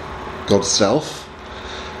God's self,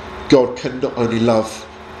 God can not only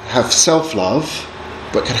have self-love,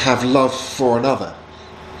 but can have love for another,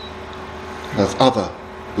 have other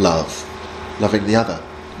love, loving the other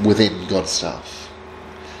within God's self.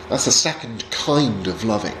 That's the second kind of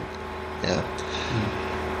loving. Yeah.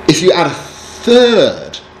 If you add a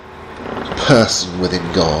third person within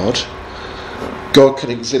God, God can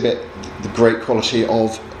exhibit the great quality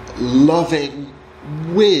of loving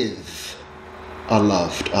with a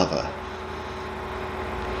loved other.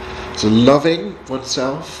 So loving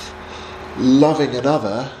oneself, loving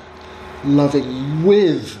another, loving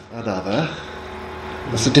with another.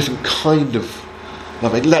 That's a different kind of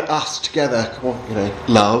loving. Let us together,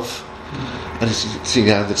 love. And you see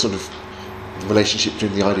now the sort of relationship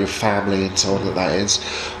between the idea of family and so on that is.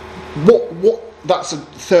 What that's a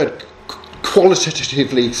third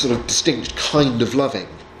qualitatively sort of distinct kind of loving.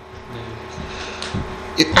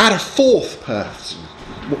 Add a fourth person.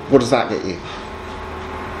 What does that get you?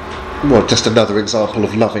 Well, just another example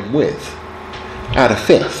of loving with. Add a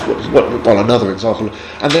fifth. Well, another example.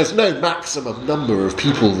 And there's no maximum number of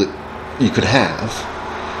people that you could have.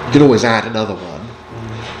 You can always add another one.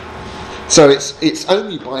 So it's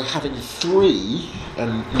only by having three,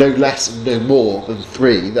 and no less and no more than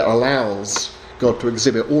three, that allows God to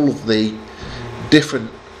exhibit all of the different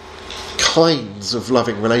kinds of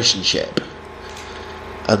loving relationship,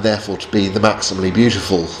 and therefore to be the maximally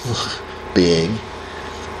beautiful being,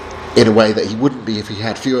 in a way that He wouldn't be if He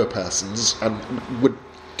had fewer persons, and would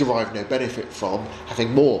derive no benefit from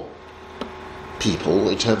having more people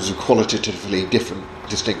in terms of qualitatively different,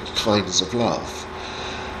 distinct kinds of love.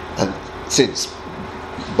 And since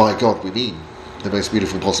by God we mean the most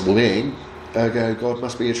beautiful possible being, ergo God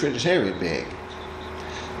must be a Trinitarian being.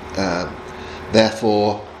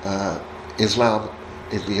 Therefore, Islam,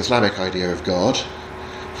 in the Islamic idea of God,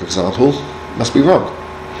 for example, must be wrong.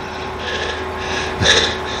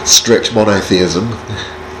 Strict monotheism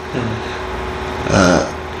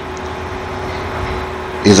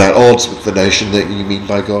is at odds with the notion that you mean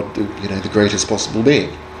by God, the greatest possible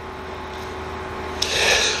being.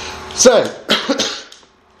 So,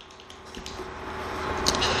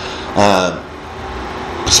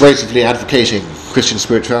 persuasively advocating Christian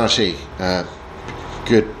spirituality,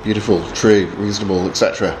 good, beautiful, true, reasonable,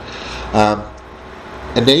 etc.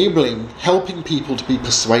 Helping people to be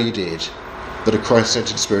persuaded that a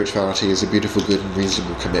Christ-centered spirituality is a beautiful, good and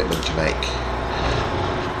reasonable commitment to make.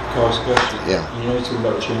 Can I ask a question? Yeah. You're talking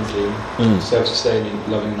about the Trinity, self-sustaining,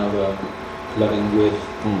 loving another, loving with.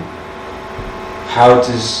 how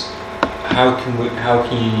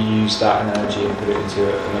can you use that analogy and put it into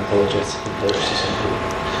an apologetic approach to something?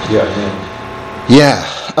 Do you know what I mean? Yeah.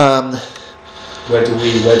 Where do we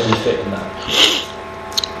fit in that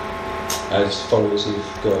as followers of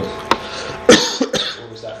God? Or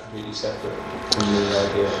is that completely separate from your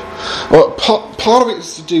idea? Well, part of it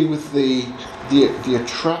is to do with the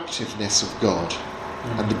attractiveness of God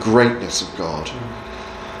and the greatness of God.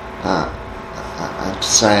 I'd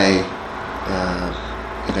say,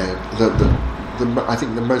 I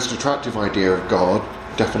think the most attractive idea of God,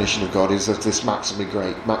 definition of God, is as this maximally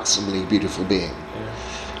great, maximally beautiful being.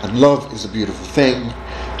 And love is a beautiful thing,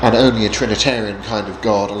 and only a Trinitarian kind of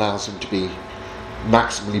God allows him to be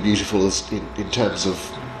maximally beautiful in terms of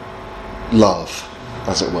love,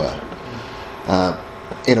 as it were.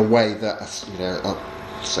 In a way that,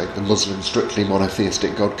 say the Muslim strictly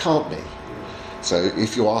monotheistic God can't be. So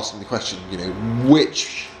if you're asking the question,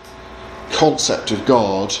 which concept of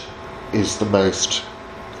God is the most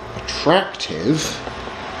attractive,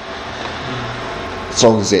 as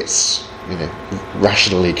long as it's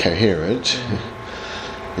rationally coherent,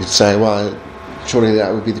 you'd say, well, surely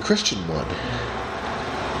that would be the Christian one.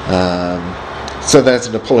 So there's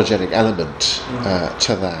an apologetic element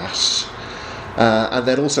to that. And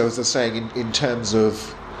then also, as I was saying, in terms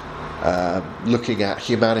of looking at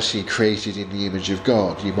humanity created in the image of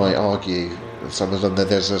God, you might argue, some of them, that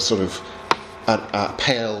there's a sort of a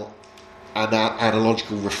pale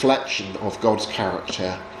analogical reflection of God's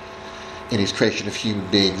character in his creation of human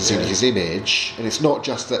beings in his image. And it's not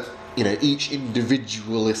just that each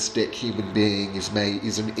individualistic human being is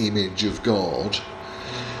an image of God,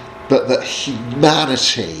 but that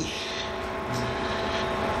humanity,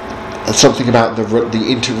 and something about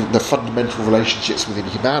the fundamental relationships within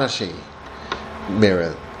humanity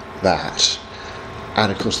mirror that. And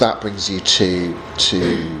of course that brings you to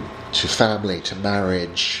family, to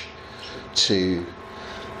marriage, to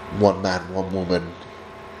one man, one woman,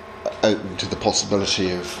 open to the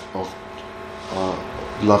possibility of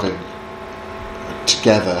loving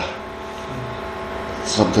together,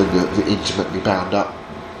 something that intimately bound up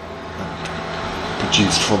and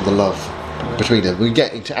produced from the love between them. We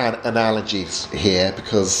get into analogies here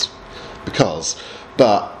because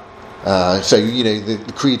the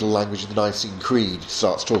creedal language of the Nicene Creed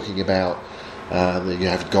starts talking about that you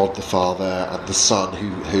have God the Father and the Son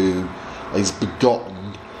who is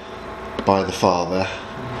begotten by the Father.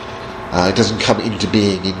 It doesn't come into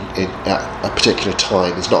being in a particular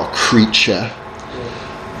time. It's not a creature,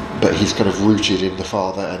 but he's kind of rooted in the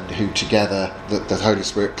Father, and who together the Holy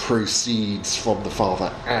Spirit proceeds from the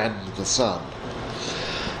Father and the Son.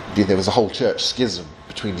 Indeed, there was a whole church schism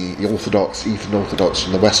between the Orthodox, Eastern Orthodox,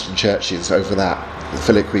 and the Western churches over that. The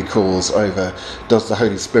Filioque calls over, does the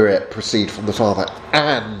Holy Spirit proceed from the Father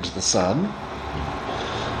and the Son,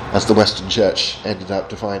 as the Western Church ended up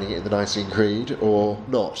defining it in the Nicene Creed, or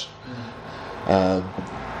not?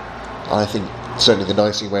 I think certainly the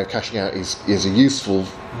Nicene way of cashing out is a useful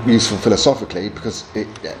philosophically, because it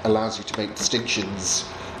allows you to make distinctions,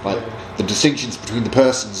 like the distinctions between the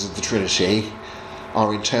persons of the Trinity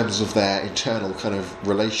are in terms of their internal kind of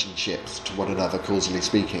relationships to one another, causally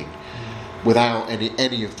speaking, without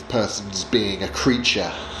any of the persons being a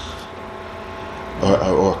creature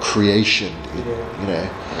or a creation,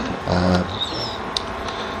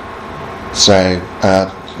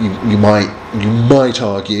 You might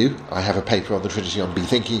argue, I have a paper on the Trinity on Be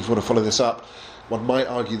Thinking, if you want to follow this up, one might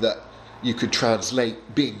argue that you could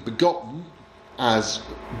translate being begotten as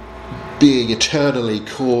being eternally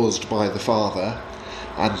caused by the Father,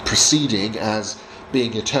 and proceeding as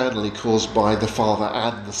being eternally caused by the Father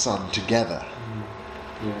and the Son together.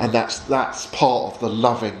 And that's part of the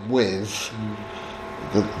loving with,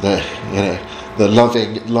 the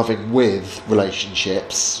loving with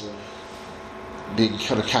relationships being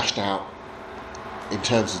kind of cashed out in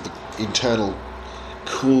terms of the internal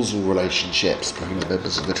causal relationships between the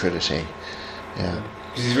members of the Trinity. Yeah.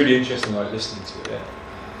 Because it's really interesting, like, listening to it.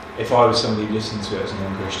 If I was somebody who listened to it as a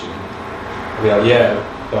non-Christian, I'd be like,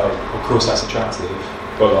 of course that's attractive,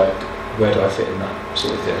 but like, where do I fit in that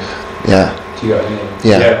sort of thing? Yeah. Do you know what I mean?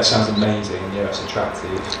 Yeah, that sounds amazing, and that's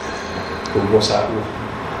attractive. But what's that will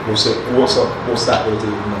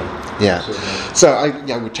do with me? Yeah. So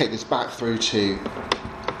I would take this back through to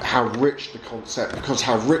how rich the concept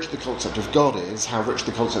of God is, how rich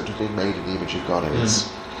the concept of being made in the image of God is,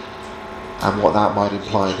 and what that might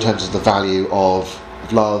imply in terms of the value of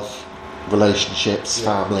love, relationships,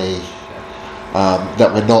 family.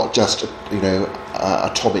 That we're not just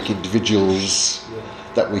atomic individuals,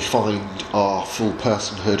 that we find our full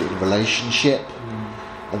personhood in relationship,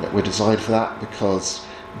 and that we're designed for that, because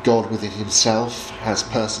God within himself has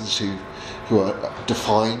persons who are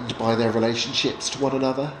defined by their relationships to one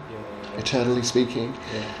another, eternally speaking,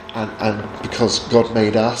 and because God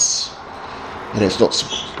made us, it's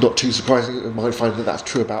not too surprising that we might find that that's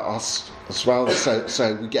true about us as well.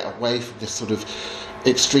 So we get away from this sort of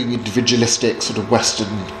extreme individualistic sort of Western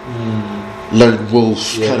lone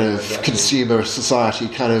wolf kind of consumer society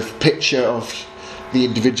kind of picture of the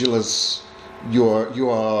individual as you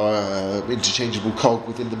are interchangeable cog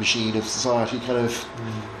within the machine of society, kind of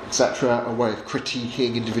etc. A way of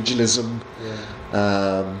critiquing individualism.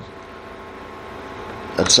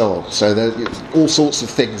 And so on. So all sorts of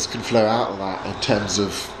things can flow out of that in terms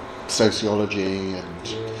of sociology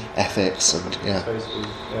and ethics and Good.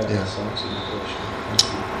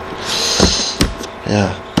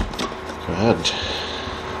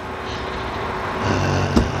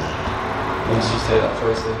 Once you say that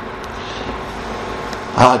phrase then?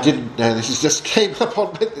 I didn't know. This just came up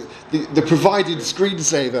on the provided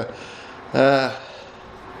screensaver. We've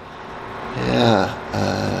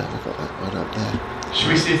got that one up there. Should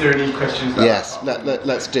we see if there are any questions? Yes,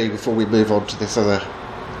 let's do before we move on to this other.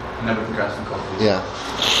 And then we can grab some coffee. Yeah.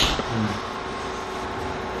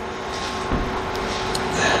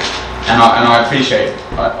 And I appreciate.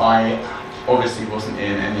 I obviously wasn't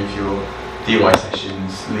in any of your DY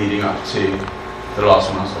sessions leading up to the last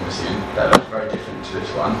one I was obviously in. That looked very different to this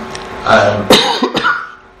one.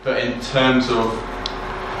 But in terms of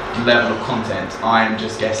level of content, I'm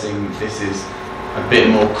just guessing this is a bit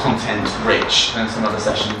more content rich than some other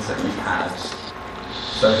sessions that you've had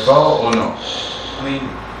so far, or not? I mean,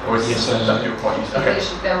 or is this that you're quite used to? Okay.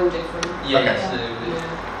 They're all different. Okay.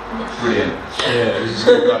 Brilliant.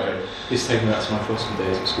 Lovely. It's taken me back to my frosting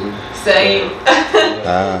days at school. Same.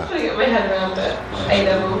 Trying to get my head around it.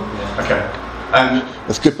 A-level. Okay.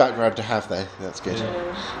 That's good background to have, though. That's good.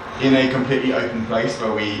 In a completely open place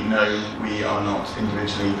where we know we are not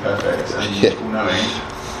individually perfect and all-knowing.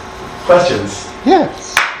 Questions?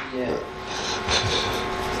 Yes. Yeah.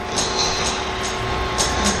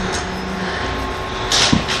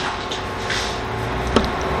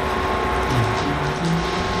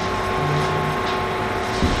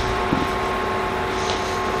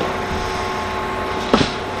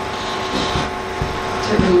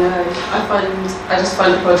 No, I just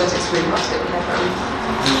find apologetics really hard to get my head around.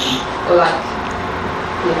 Or like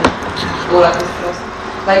with philosophy.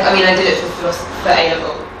 Like, I mean, I did it for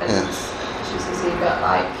A-level and GCSE, but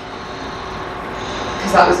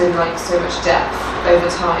because that was in like so much depth over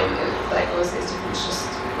time, obviously it's different, it's just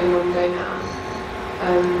in one go now.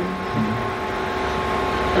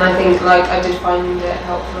 And I think I did find it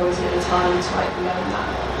helpful obviously at the time to learn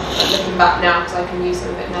that. Looking back now, because I can use some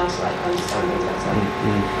of it now to understand things better.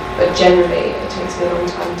 But generally, it takes me a long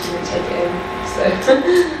time to really take it in. So, I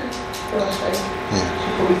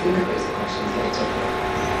should probably think of those questions later.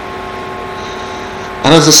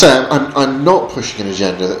 And as I say, I'm not pushing an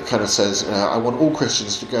agenda that kind of says I want all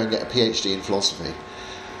Christians to go and get a PhD in philosophy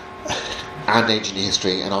and ancient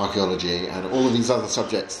history and archaeology and all of these other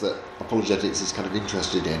subjects that apologetics is kind of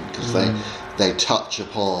interested in, because they touch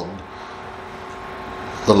upon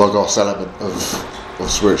the logos element of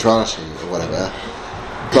spirituality or whatever,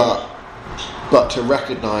 but to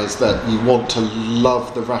recognise that you want to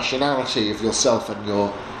love the rationality of yourself and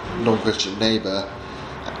your non-Christian neighbour.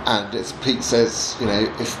 And as Pete says,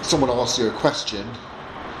 if someone asks you a question,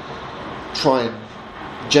 try and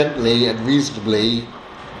gently and reasonably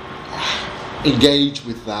engage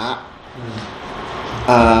with that,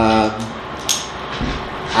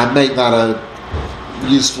 and make that a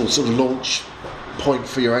useful sort of launch point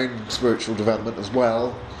for your own spiritual development as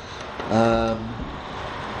well.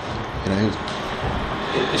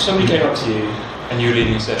 If somebody came up to you and you were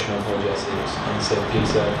leading a session on apologetics and said,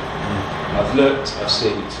 Peter, I've looked, I've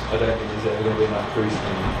seen, I don't think there's ever going to be enough proof for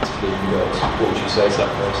me to believe in God, what would you say to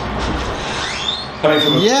that person? Coming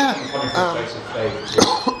from a place of faith,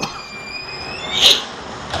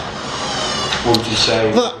 what would you say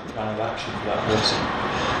is the plan of action for that person?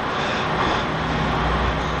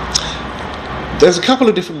 There's a couple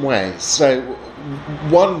of different ways. So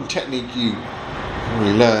one technique you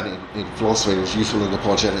really learn in philosophy and is useful in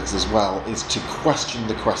apologetics as well is to question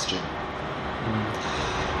the question.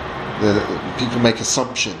 People make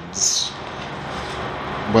assumptions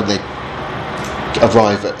when they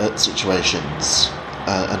arrive at situations,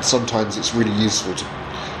 and sometimes it's really useful to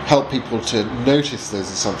help people to notice those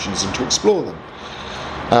assumptions and to explore them.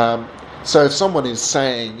 So if someone is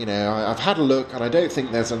saying, I've had a look and I don't think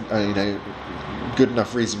there's a good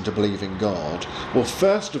enough reason to believe in God, well,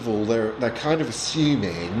 first of all, they're kind of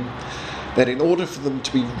assuming that in order for them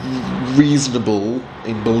to be reasonable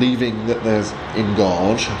in believing that there's in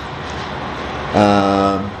God,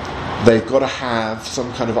 they've got to have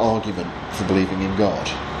some kind of argument for believing in God.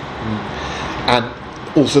 And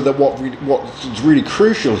also that what's really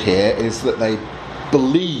crucial here is that they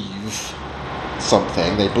believe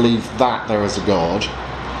something, they believe that there is a God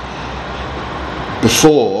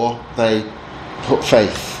before they put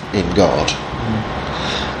faith in God.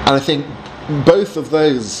 And I think both of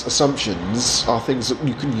those assumptions are things that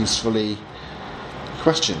you can usefully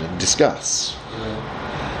question and discuss.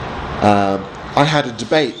 I had a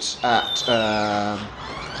debate at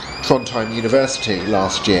Trondheim University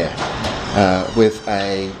last year with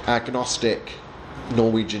an agnostic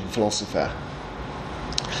Norwegian philosopher.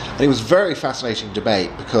 And it was a very fascinating debate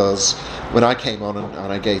because when I came on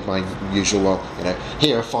and I gave my usual,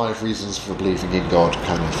 here are 5 reasons for believing in God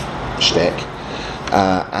kind of shtick.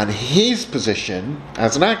 And his position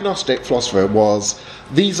as an agnostic philosopher was,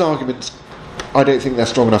 these arguments, I don't think they're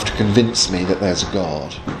strong enough to convince me that there's a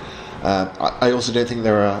God. I also don't think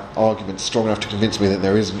there are arguments strong enough to convince me that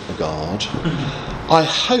there isn't a God. I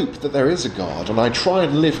hope that there is a God, and I try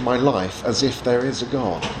and live my life as if there is a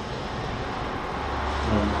God.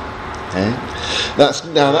 Okay?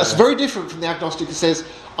 That's very different from the agnostic who says,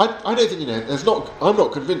 I don't think, I'm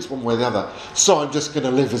not convinced one way or the other, so I'm just going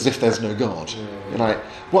to live as if there's no God. You're like,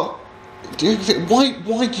 well,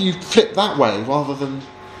 why do you flip that way rather than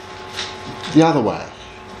the other way?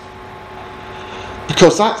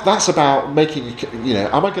 Because that's about making,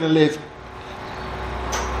 am I going to live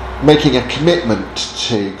making a commitment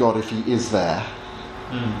to God if He is there,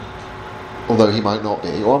 although He might not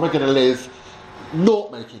be, or am I going to live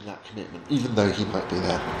not making that commitment even though He might be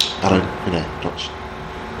there?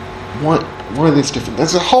 Why are these different?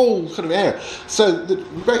 There's a whole kind of area. So in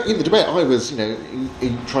the debate, I was,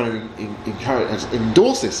 trying to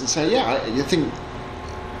endorse this and say, I think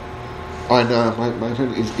I know my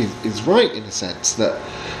friend is right in a sense that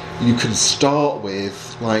you can start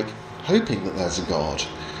with hoping that there's a God,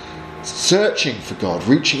 searching for God,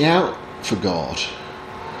 reaching out for God.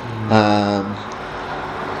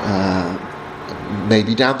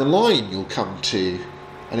 Maybe down the line you'll come to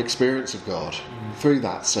an experience of God through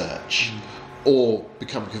that search, or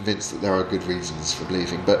become convinced that there are good reasons for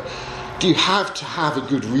believing. But do you have to have a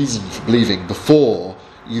good reason for believing before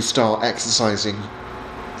you start exercising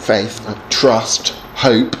faith, trust,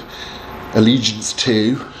 hope, allegiance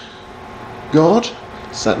to God?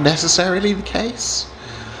 Is that necessarily the case?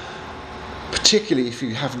 Particularly if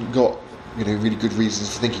you haven't got really good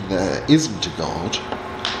reasons for thinking there isn't a God,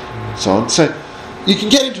 and so on. So you can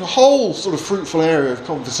get into a whole sort of fruitful area of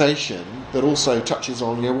conversation that also touches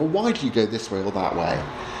on, why do you go this way or that way?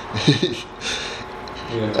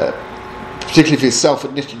 Particularly if it's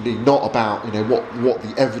self-admittingly not about, what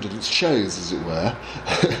the evidence shows, as it were,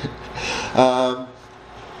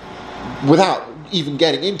 without even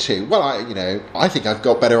getting into, I think I've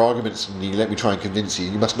got better arguments than you. Let me try and convince you.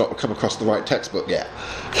 You must not have come across the right textbook yet.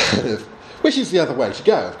 Which is the other way to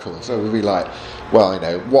go, of course. So we'd be like, what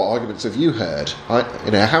arguments have you heard?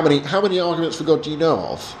 How many arguments for God do you know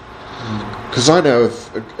of? Because I know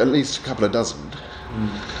of at least a couple of dozen.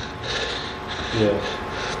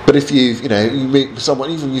 But if you meet someone,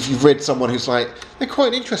 even if you've read someone who's they're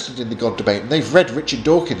quite interested in the God debate, and they've read Richard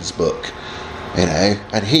Dawkins' book,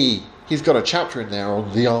 and he's got a chapter in there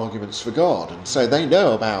on the arguments for God, and so they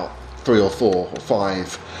know about 3 or 4 or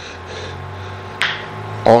 5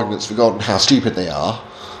 arguments for God and how stupid they are,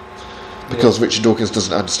 because Richard Dawkins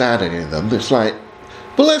doesn't understand any of them. It's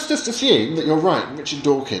well, let's just assume that you're right. Richard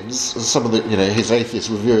Dawkins, as some of the his atheist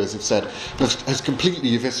reviewers have said, has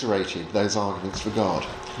completely eviscerated those arguments for God.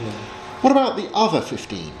 What about the other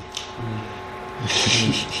 15? Do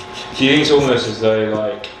you think it's almost as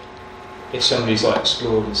though if somebody's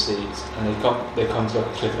explored the seeds and they come to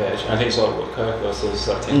a cliff edge, and I think it's what Kierkegaard says,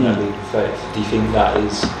 taking that leap of faith. Do you think that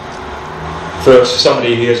is for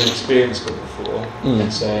somebody who hasn't experienced God before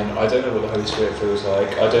and saying, I don't know what the Holy Spirit feels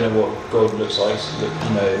like, I don't know what God looks like,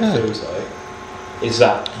 feels like, is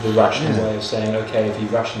that the rational way of saying, okay, if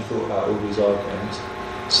you've rationally thought about all these arguments,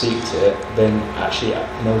 seeked it, then actually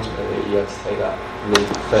and ultimately you have to take that leap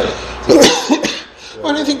of faith?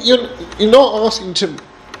 Well, I don't think you're not asking to, and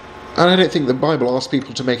I don't think the Bible asks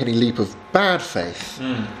people to make any leap of bad faith,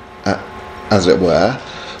 as it were.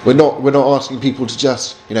 We're not asking people to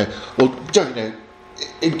just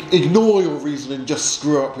ignore your reason and just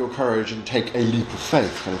screw up your courage and take a leap of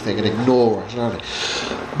faith kind of thing and ignore rationality.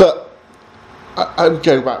 But I would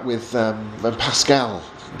go back with Pascal,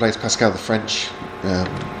 Blaise Pascal, the French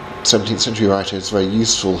 17th century writer, is very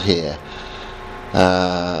useful here.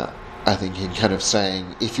 I think in kind of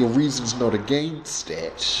saying, if your reason's not against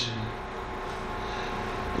it,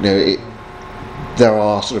 there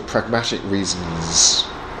are sort of pragmatic reasons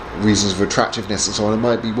of attractiveness and so on. It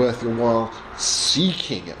might be worth your while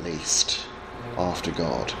seeking at least after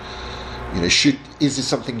God. Is this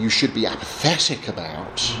something you should be apathetic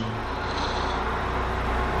about,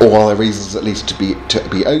 or are there reasons at least to be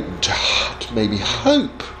open to maybe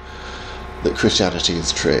hope that Christianity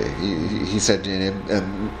is true? He said,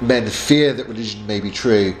 men fear that religion may be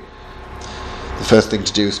true. The first thing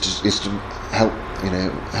to do is to help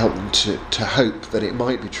them to hope that it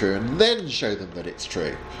might be true, and then show them that it's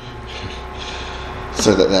true,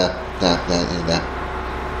 so that their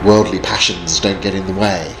worldly passions don't get in the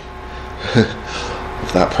way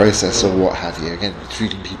of that process or what have you. Again,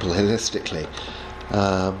 treating people holistically.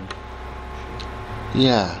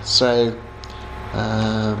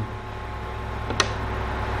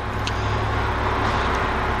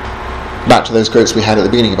 Back to those quotes we had at the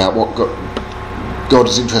beginning about what God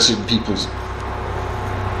is interested in people's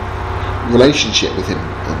relationship with him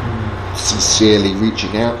and sincerely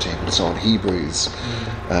reaching out to him and so on. Hebrews,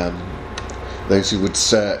 those who would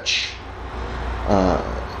search,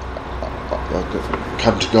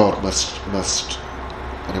 come to God must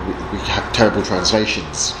we have terrible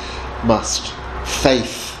translations, must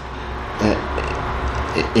faith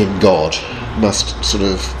in God, must sort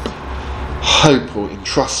of hope or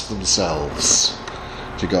entrust themselves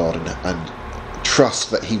to God and trust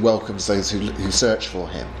that he welcomes those who search for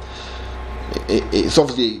him. It's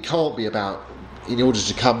obviously, it can't be about, in order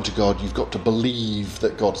to come to God, you've got to believe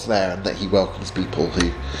that God's there and that he welcomes people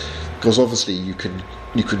because obviously you can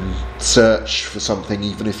search for something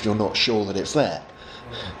even if you're not sure that it's there.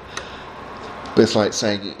 But it's like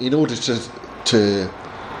saying, in order to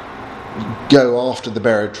go after the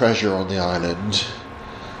buried treasure on the island,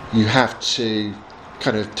 you have to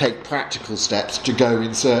kind of take practical steps to go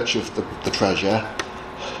in search of the treasure,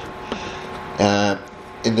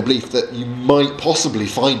 in the belief that you might possibly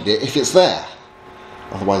find it if it's there.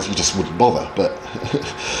 Otherwise you just wouldn't bother. But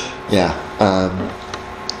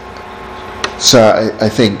so I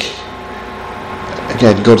think,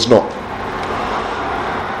 again, God's not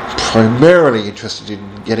primarily interested in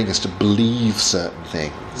getting us to believe certain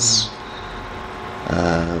things,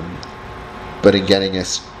 but in getting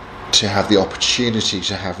us to have the opportunity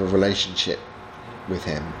to have a relationship with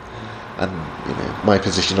him. And my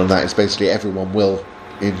position on that is basically everyone will,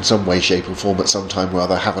 in some way, shape or form, at some time or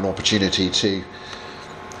other, have an opportunity to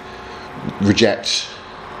reject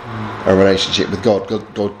a relationship with God.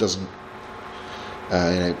 God doesn't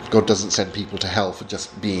God doesn't send people to hell for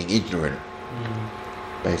just being ignorant.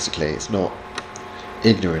 Basically, it's not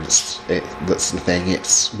ignorance that's the thing,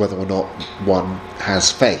 it's whether or not one has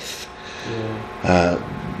faith.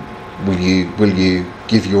 Will you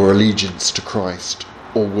give your allegiance to Christ,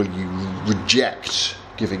 or will you reject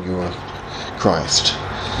giving your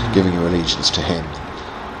allegiance to him?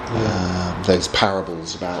 Those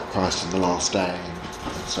parables about Christ in the last day and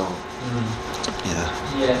so on.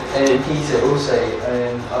 Peter, also,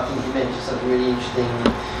 I think you mentioned something really interesting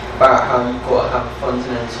about how you've got to have a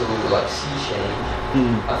fundamental sea change.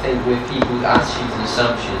 I think with people's attitudes and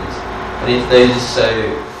assumptions, and if those are so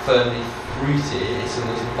firmly rooted, it's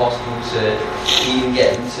almost impossible to even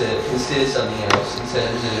get them to consider something else in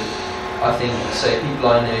terms of, I think, so people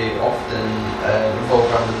I know often revolve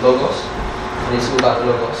around the logos, and it's all about the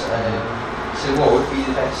logos. So what would be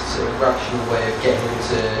the best sort of rational way of getting them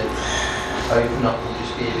to open up or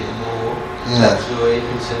just be a bit more flexible,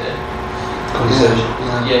 open to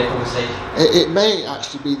conversation? It may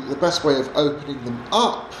actually be the best way of opening them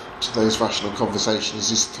up to those rational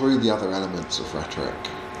conversations is through the other elements of rhetoric.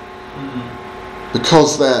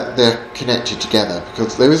 Because they're connected together,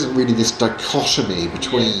 because there isn't really this dichotomy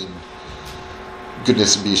between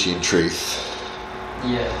goodness and beauty and truth.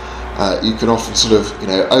 You can often sort of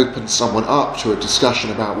open someone up to a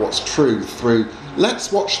discussion about what's true through,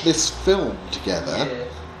 let's watch this film together.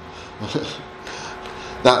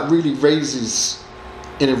 That really raises,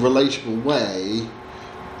 in a relatable way,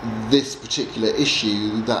 this particular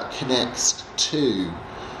issue that connects to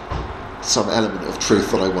some element of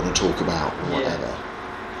truth that I want to talk about, or whatever.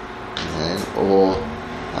 Or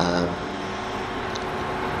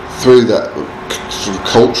through that sort of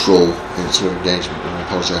cultural sort of engagement in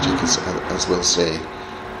apologetic, as we'll see,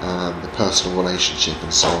 the personal relationship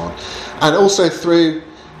and so on, and also through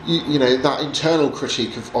that internal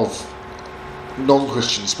critique of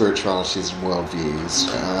non-Christian spiritualities and worldviews,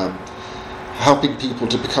 helping people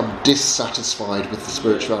to become dissatisfied with the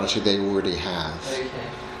spirituality they already have.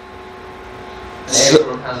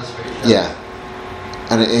 Everyone has a spirituality.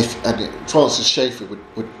 And Francis Schaeffer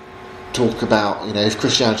would talk about, if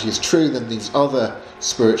Christianity is true, then these other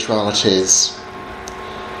spiritualities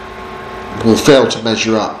will fail to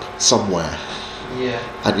measure up somewhere. Yeah.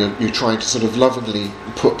 And you're trying to sort of lovingly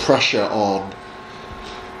put pressure on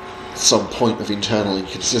some point of internal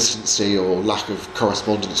inconsistency or lack of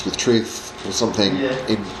correspondence with truth or something. Yeah.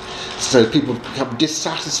 So people become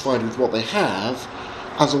dissatisfied with what they have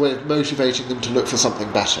as a way of motivating them to look for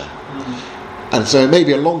something better. And so it may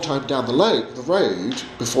be a long time down the road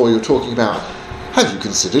before you're talking about, have you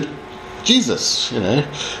considered Jesus?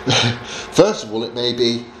 First of all, it may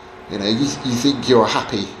be, you think you're a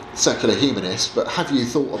happy secular humanist, but have you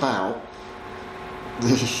thought about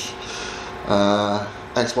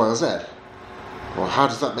X, Y, or Z? Or how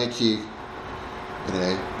does that make you,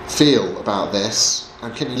 feel about this?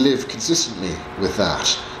 And can you live consistently with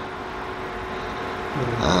that?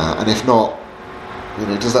 And if not,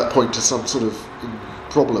 does that point to some sort of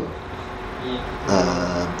problem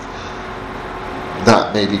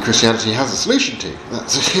that maybe Christianity has a solution to?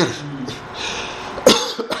 That's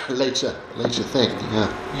a later thing.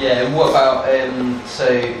 Yeah. And what about? So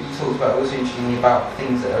you talked about also interestingly about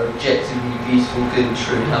things that are objectively beautiful, good, and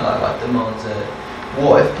true, and how that demands a.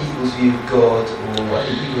 What if people's view of God, or I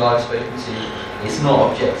think people I've spoken to, it's not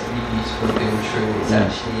objectively beautiful, good, and true. It's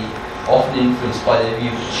actually often influenced by their view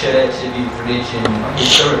of the church, their view of religion,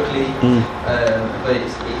 historically, but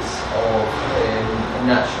it's of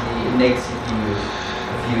naturally a negative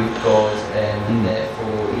view of God, and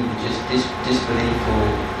therefore either just disbelief or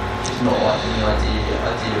just not liking the idea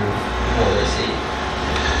of what they see.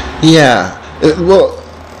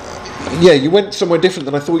 Yeah, you went somewhere different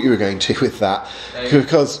than I thought you were going to with that,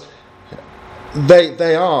 because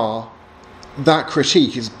they are. That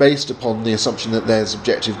critique is based upon the assumption that there's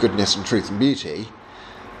objective goodness and truth and beauty,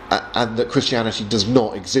 and that Christianity does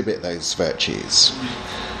not exhibit those virtues,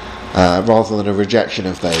 rather than a rejection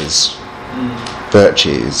of those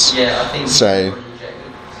virtues. Yeah, I think so.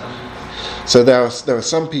 There are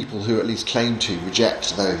some people who at least claim to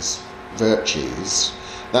reject those virtues.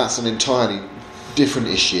 That's an entirely different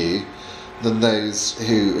issue than those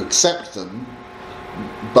who accept them,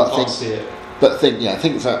 but think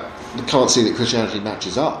that. You can't see that Christianity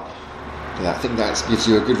matches up. I think that gives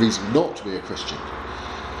you a good reason not to be a Christian.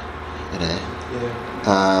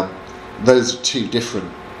 Those are two different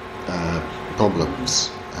problems.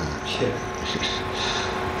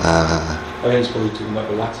 I think it's probably talking about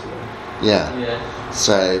the latter one. Yeah.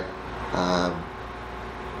 So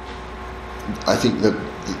I think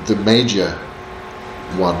the major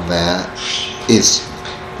one there is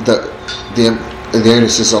that the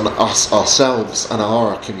onus is on us ourselves and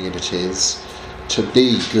our communities to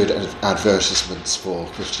be good advertisements for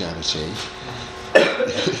Christianity,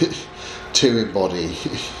 to embody.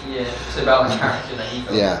 It's about the character that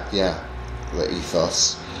ethos. The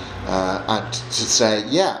ethos, and to say,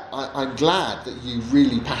 I'm glad that you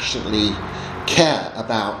really passionately care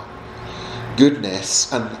about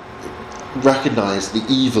goodness and recognise the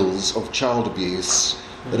evils of child abuse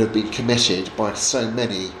that have been committed by so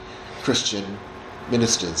many Christian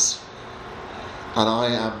ministers, and I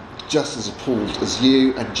am just as appalled as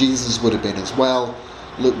you, and Jesus would have been as well.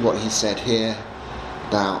 Look what he said here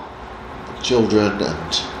about children,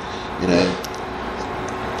 and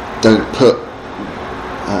don't put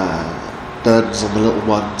burdens on the little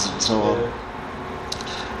ones and so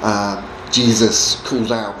on. Jesus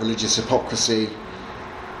called out religious hypocrisy,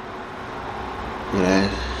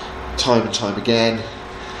 time and time again,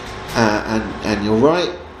 and you're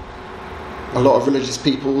right. A lot of religious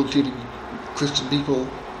people, including Christian people,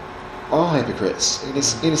 are hypocrites in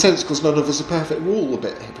a sense, because none of us are perfect. We're all a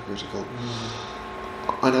bit hypocritical.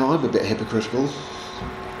 I know I'm a bit hypocritical.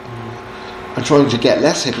 I'm trying to get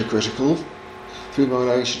less hypocritical through my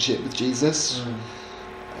relationship with Jesus.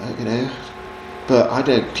 But I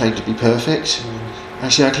don't claim to be perfect.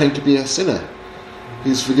 Actually, I claim to be a sinner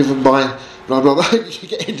who's forgiven by blah blah blah. You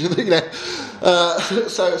get into the,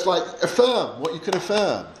 so it's like affirm what you can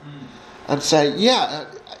affirm. And say,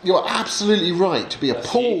 you're absolutely right to be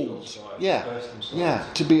appalled.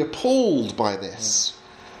 To be appalled by this.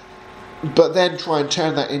 But then try and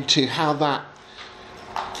turn that into how that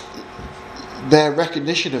their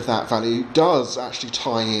recognition of that value does actually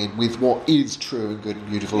tie in with what is true and good and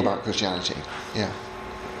beautiful about Christianity.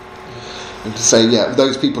 And to say,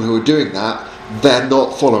 those people who are doing that, they're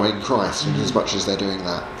not following Christ in as much as they're doing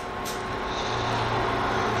that.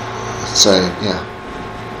 So,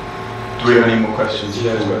 Do we have any more questions?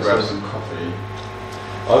 Grab some coffee.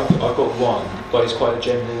 I've got one, but it's quite a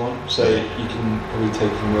general one, so you can probably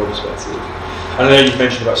take it from your perspective. I know you've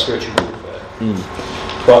mentioned about spiritual warfare.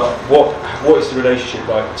 But what is the relationship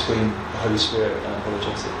like between the Holy Spirit and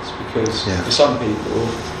apologetics? Because for some people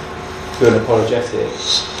who are apologetic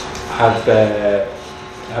have a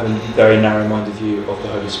very narrow-minded view of the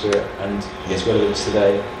Holy Spirit and its relevance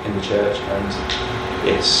today in the church and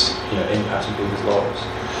its impacting people's lives.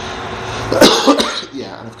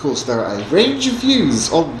 Yeah, and of course there are a range of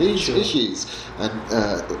views on these issues, and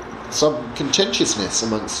some contentiousness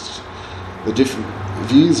amongst the different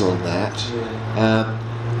views on that.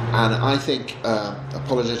 And I think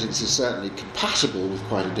apologetics is certainly compatible with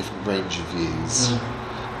quite a different range of views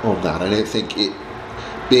on that. I don't think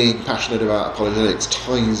being passionate about apologetics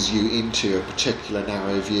ties you into a particular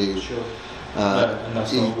narrow view And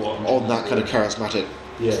that's not what I'm on that kind of charismatic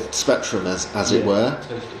spectrum, as it were.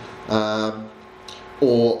 Totally.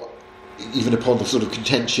 Or even upon the sort of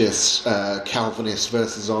contentious Calvinist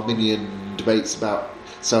versus Arminian debates about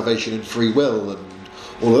salvation and free will and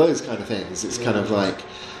all of those kind of things. It's kind of like,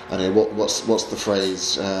 I don't know, what's the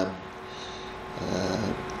phrase?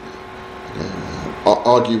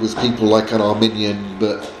 Argue with people like an Arminian,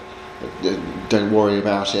 but don't worry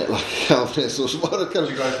about it like a Calvinist. Or what kind of,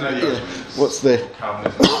 do you guys know the arguments? What's the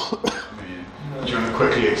Calvinism? Do you want to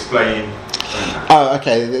quickly explain? Oh,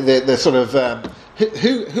 okay. They're sort of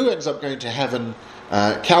who ends up going to heaven.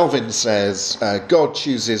 Calvin says God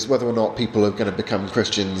chooses whether or not people are going to become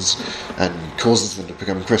Christians and causes them to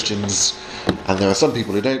become Christians, and there are some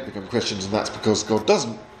people who don't become Christians, and that's because God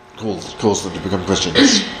doesn't cause them to become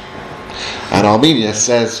Christians. And Arminius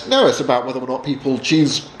says no, it's about whether or not people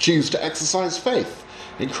choose to exercise faith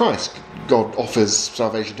in Christ. God offers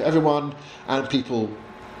salvation to everyone, and people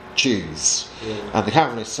choose. And the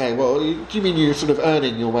Calvinists say, well, do you mean you're sort of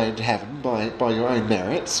earning your way into heaven by your own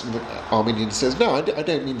merits? And the Arminian says, no, I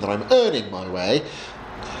don't mean that I'm earning my way,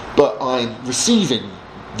 but I'm receiving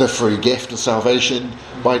the free gift of salvation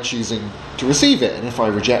by choosing to receive it. And if I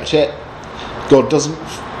reject it, God doesn't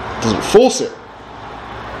force it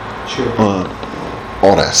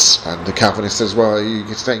on us. And the Calvinist says, well, you're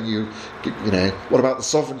saying what about the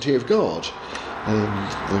sovereignty of God? And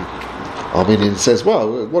the Arminian says,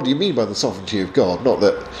 well, what do you mean by the sovereignty of God? Not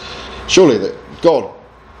that, surely that God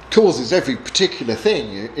causes every particular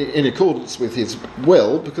thing in accordance with his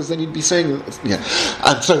will, because then you'd be saying,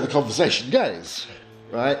 and so the conversation goes,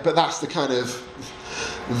 right? But that's the kind of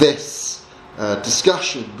this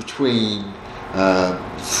discussion between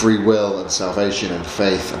free will and salvation and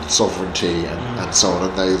faith and sovereignty and so on,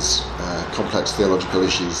 and those complex theological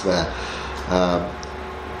issues there.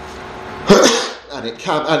 And it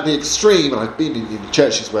can, at the extreme, and I've been in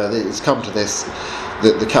churches where it's come to this,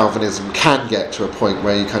 that the Calvinism can get to a point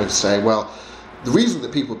where you kind of say, well, the reason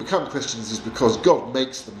that people become Christians is because God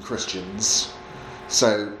makes them Christians,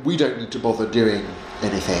 so we don't need to bother doing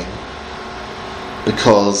anything,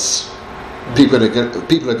 because people are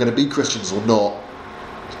going to be Christians or not,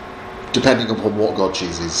 depending upon what God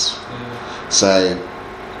chooses. So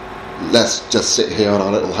let's just sit here on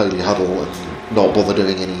our little holy huddle and not bother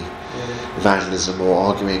doing any evangelism or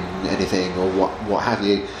arguing anything or what have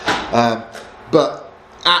you. But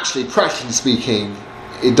actually, practically speaking,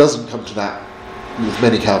 it doesn't come to that with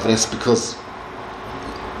many Calvinists, because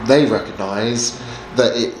they recognise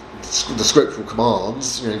that the scriptural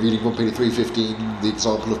commands, reading 1 Peter 3:15, the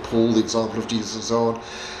example of Paul, the example of Jesus and so on,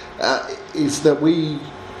 is that we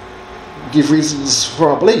give reasons for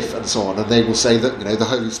our belief and so on. And they will say that the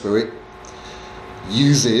Holy Spirit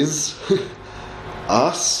uses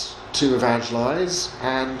us to evangelise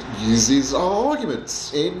and uses our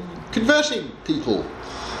arguments in converting people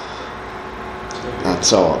and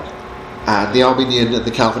so on. And the Arminian and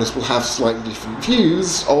the Calvinist will have slightly different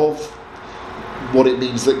views of what it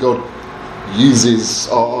means that God uses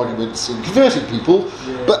our arguments in converting people,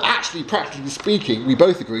 but actually, practically speaking, we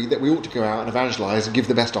both agree that we ought to go out and evangelise and give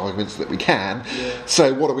the best arguments that we can.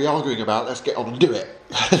 So what are we arguing about? Let's get on and do it.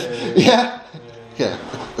 Yeah.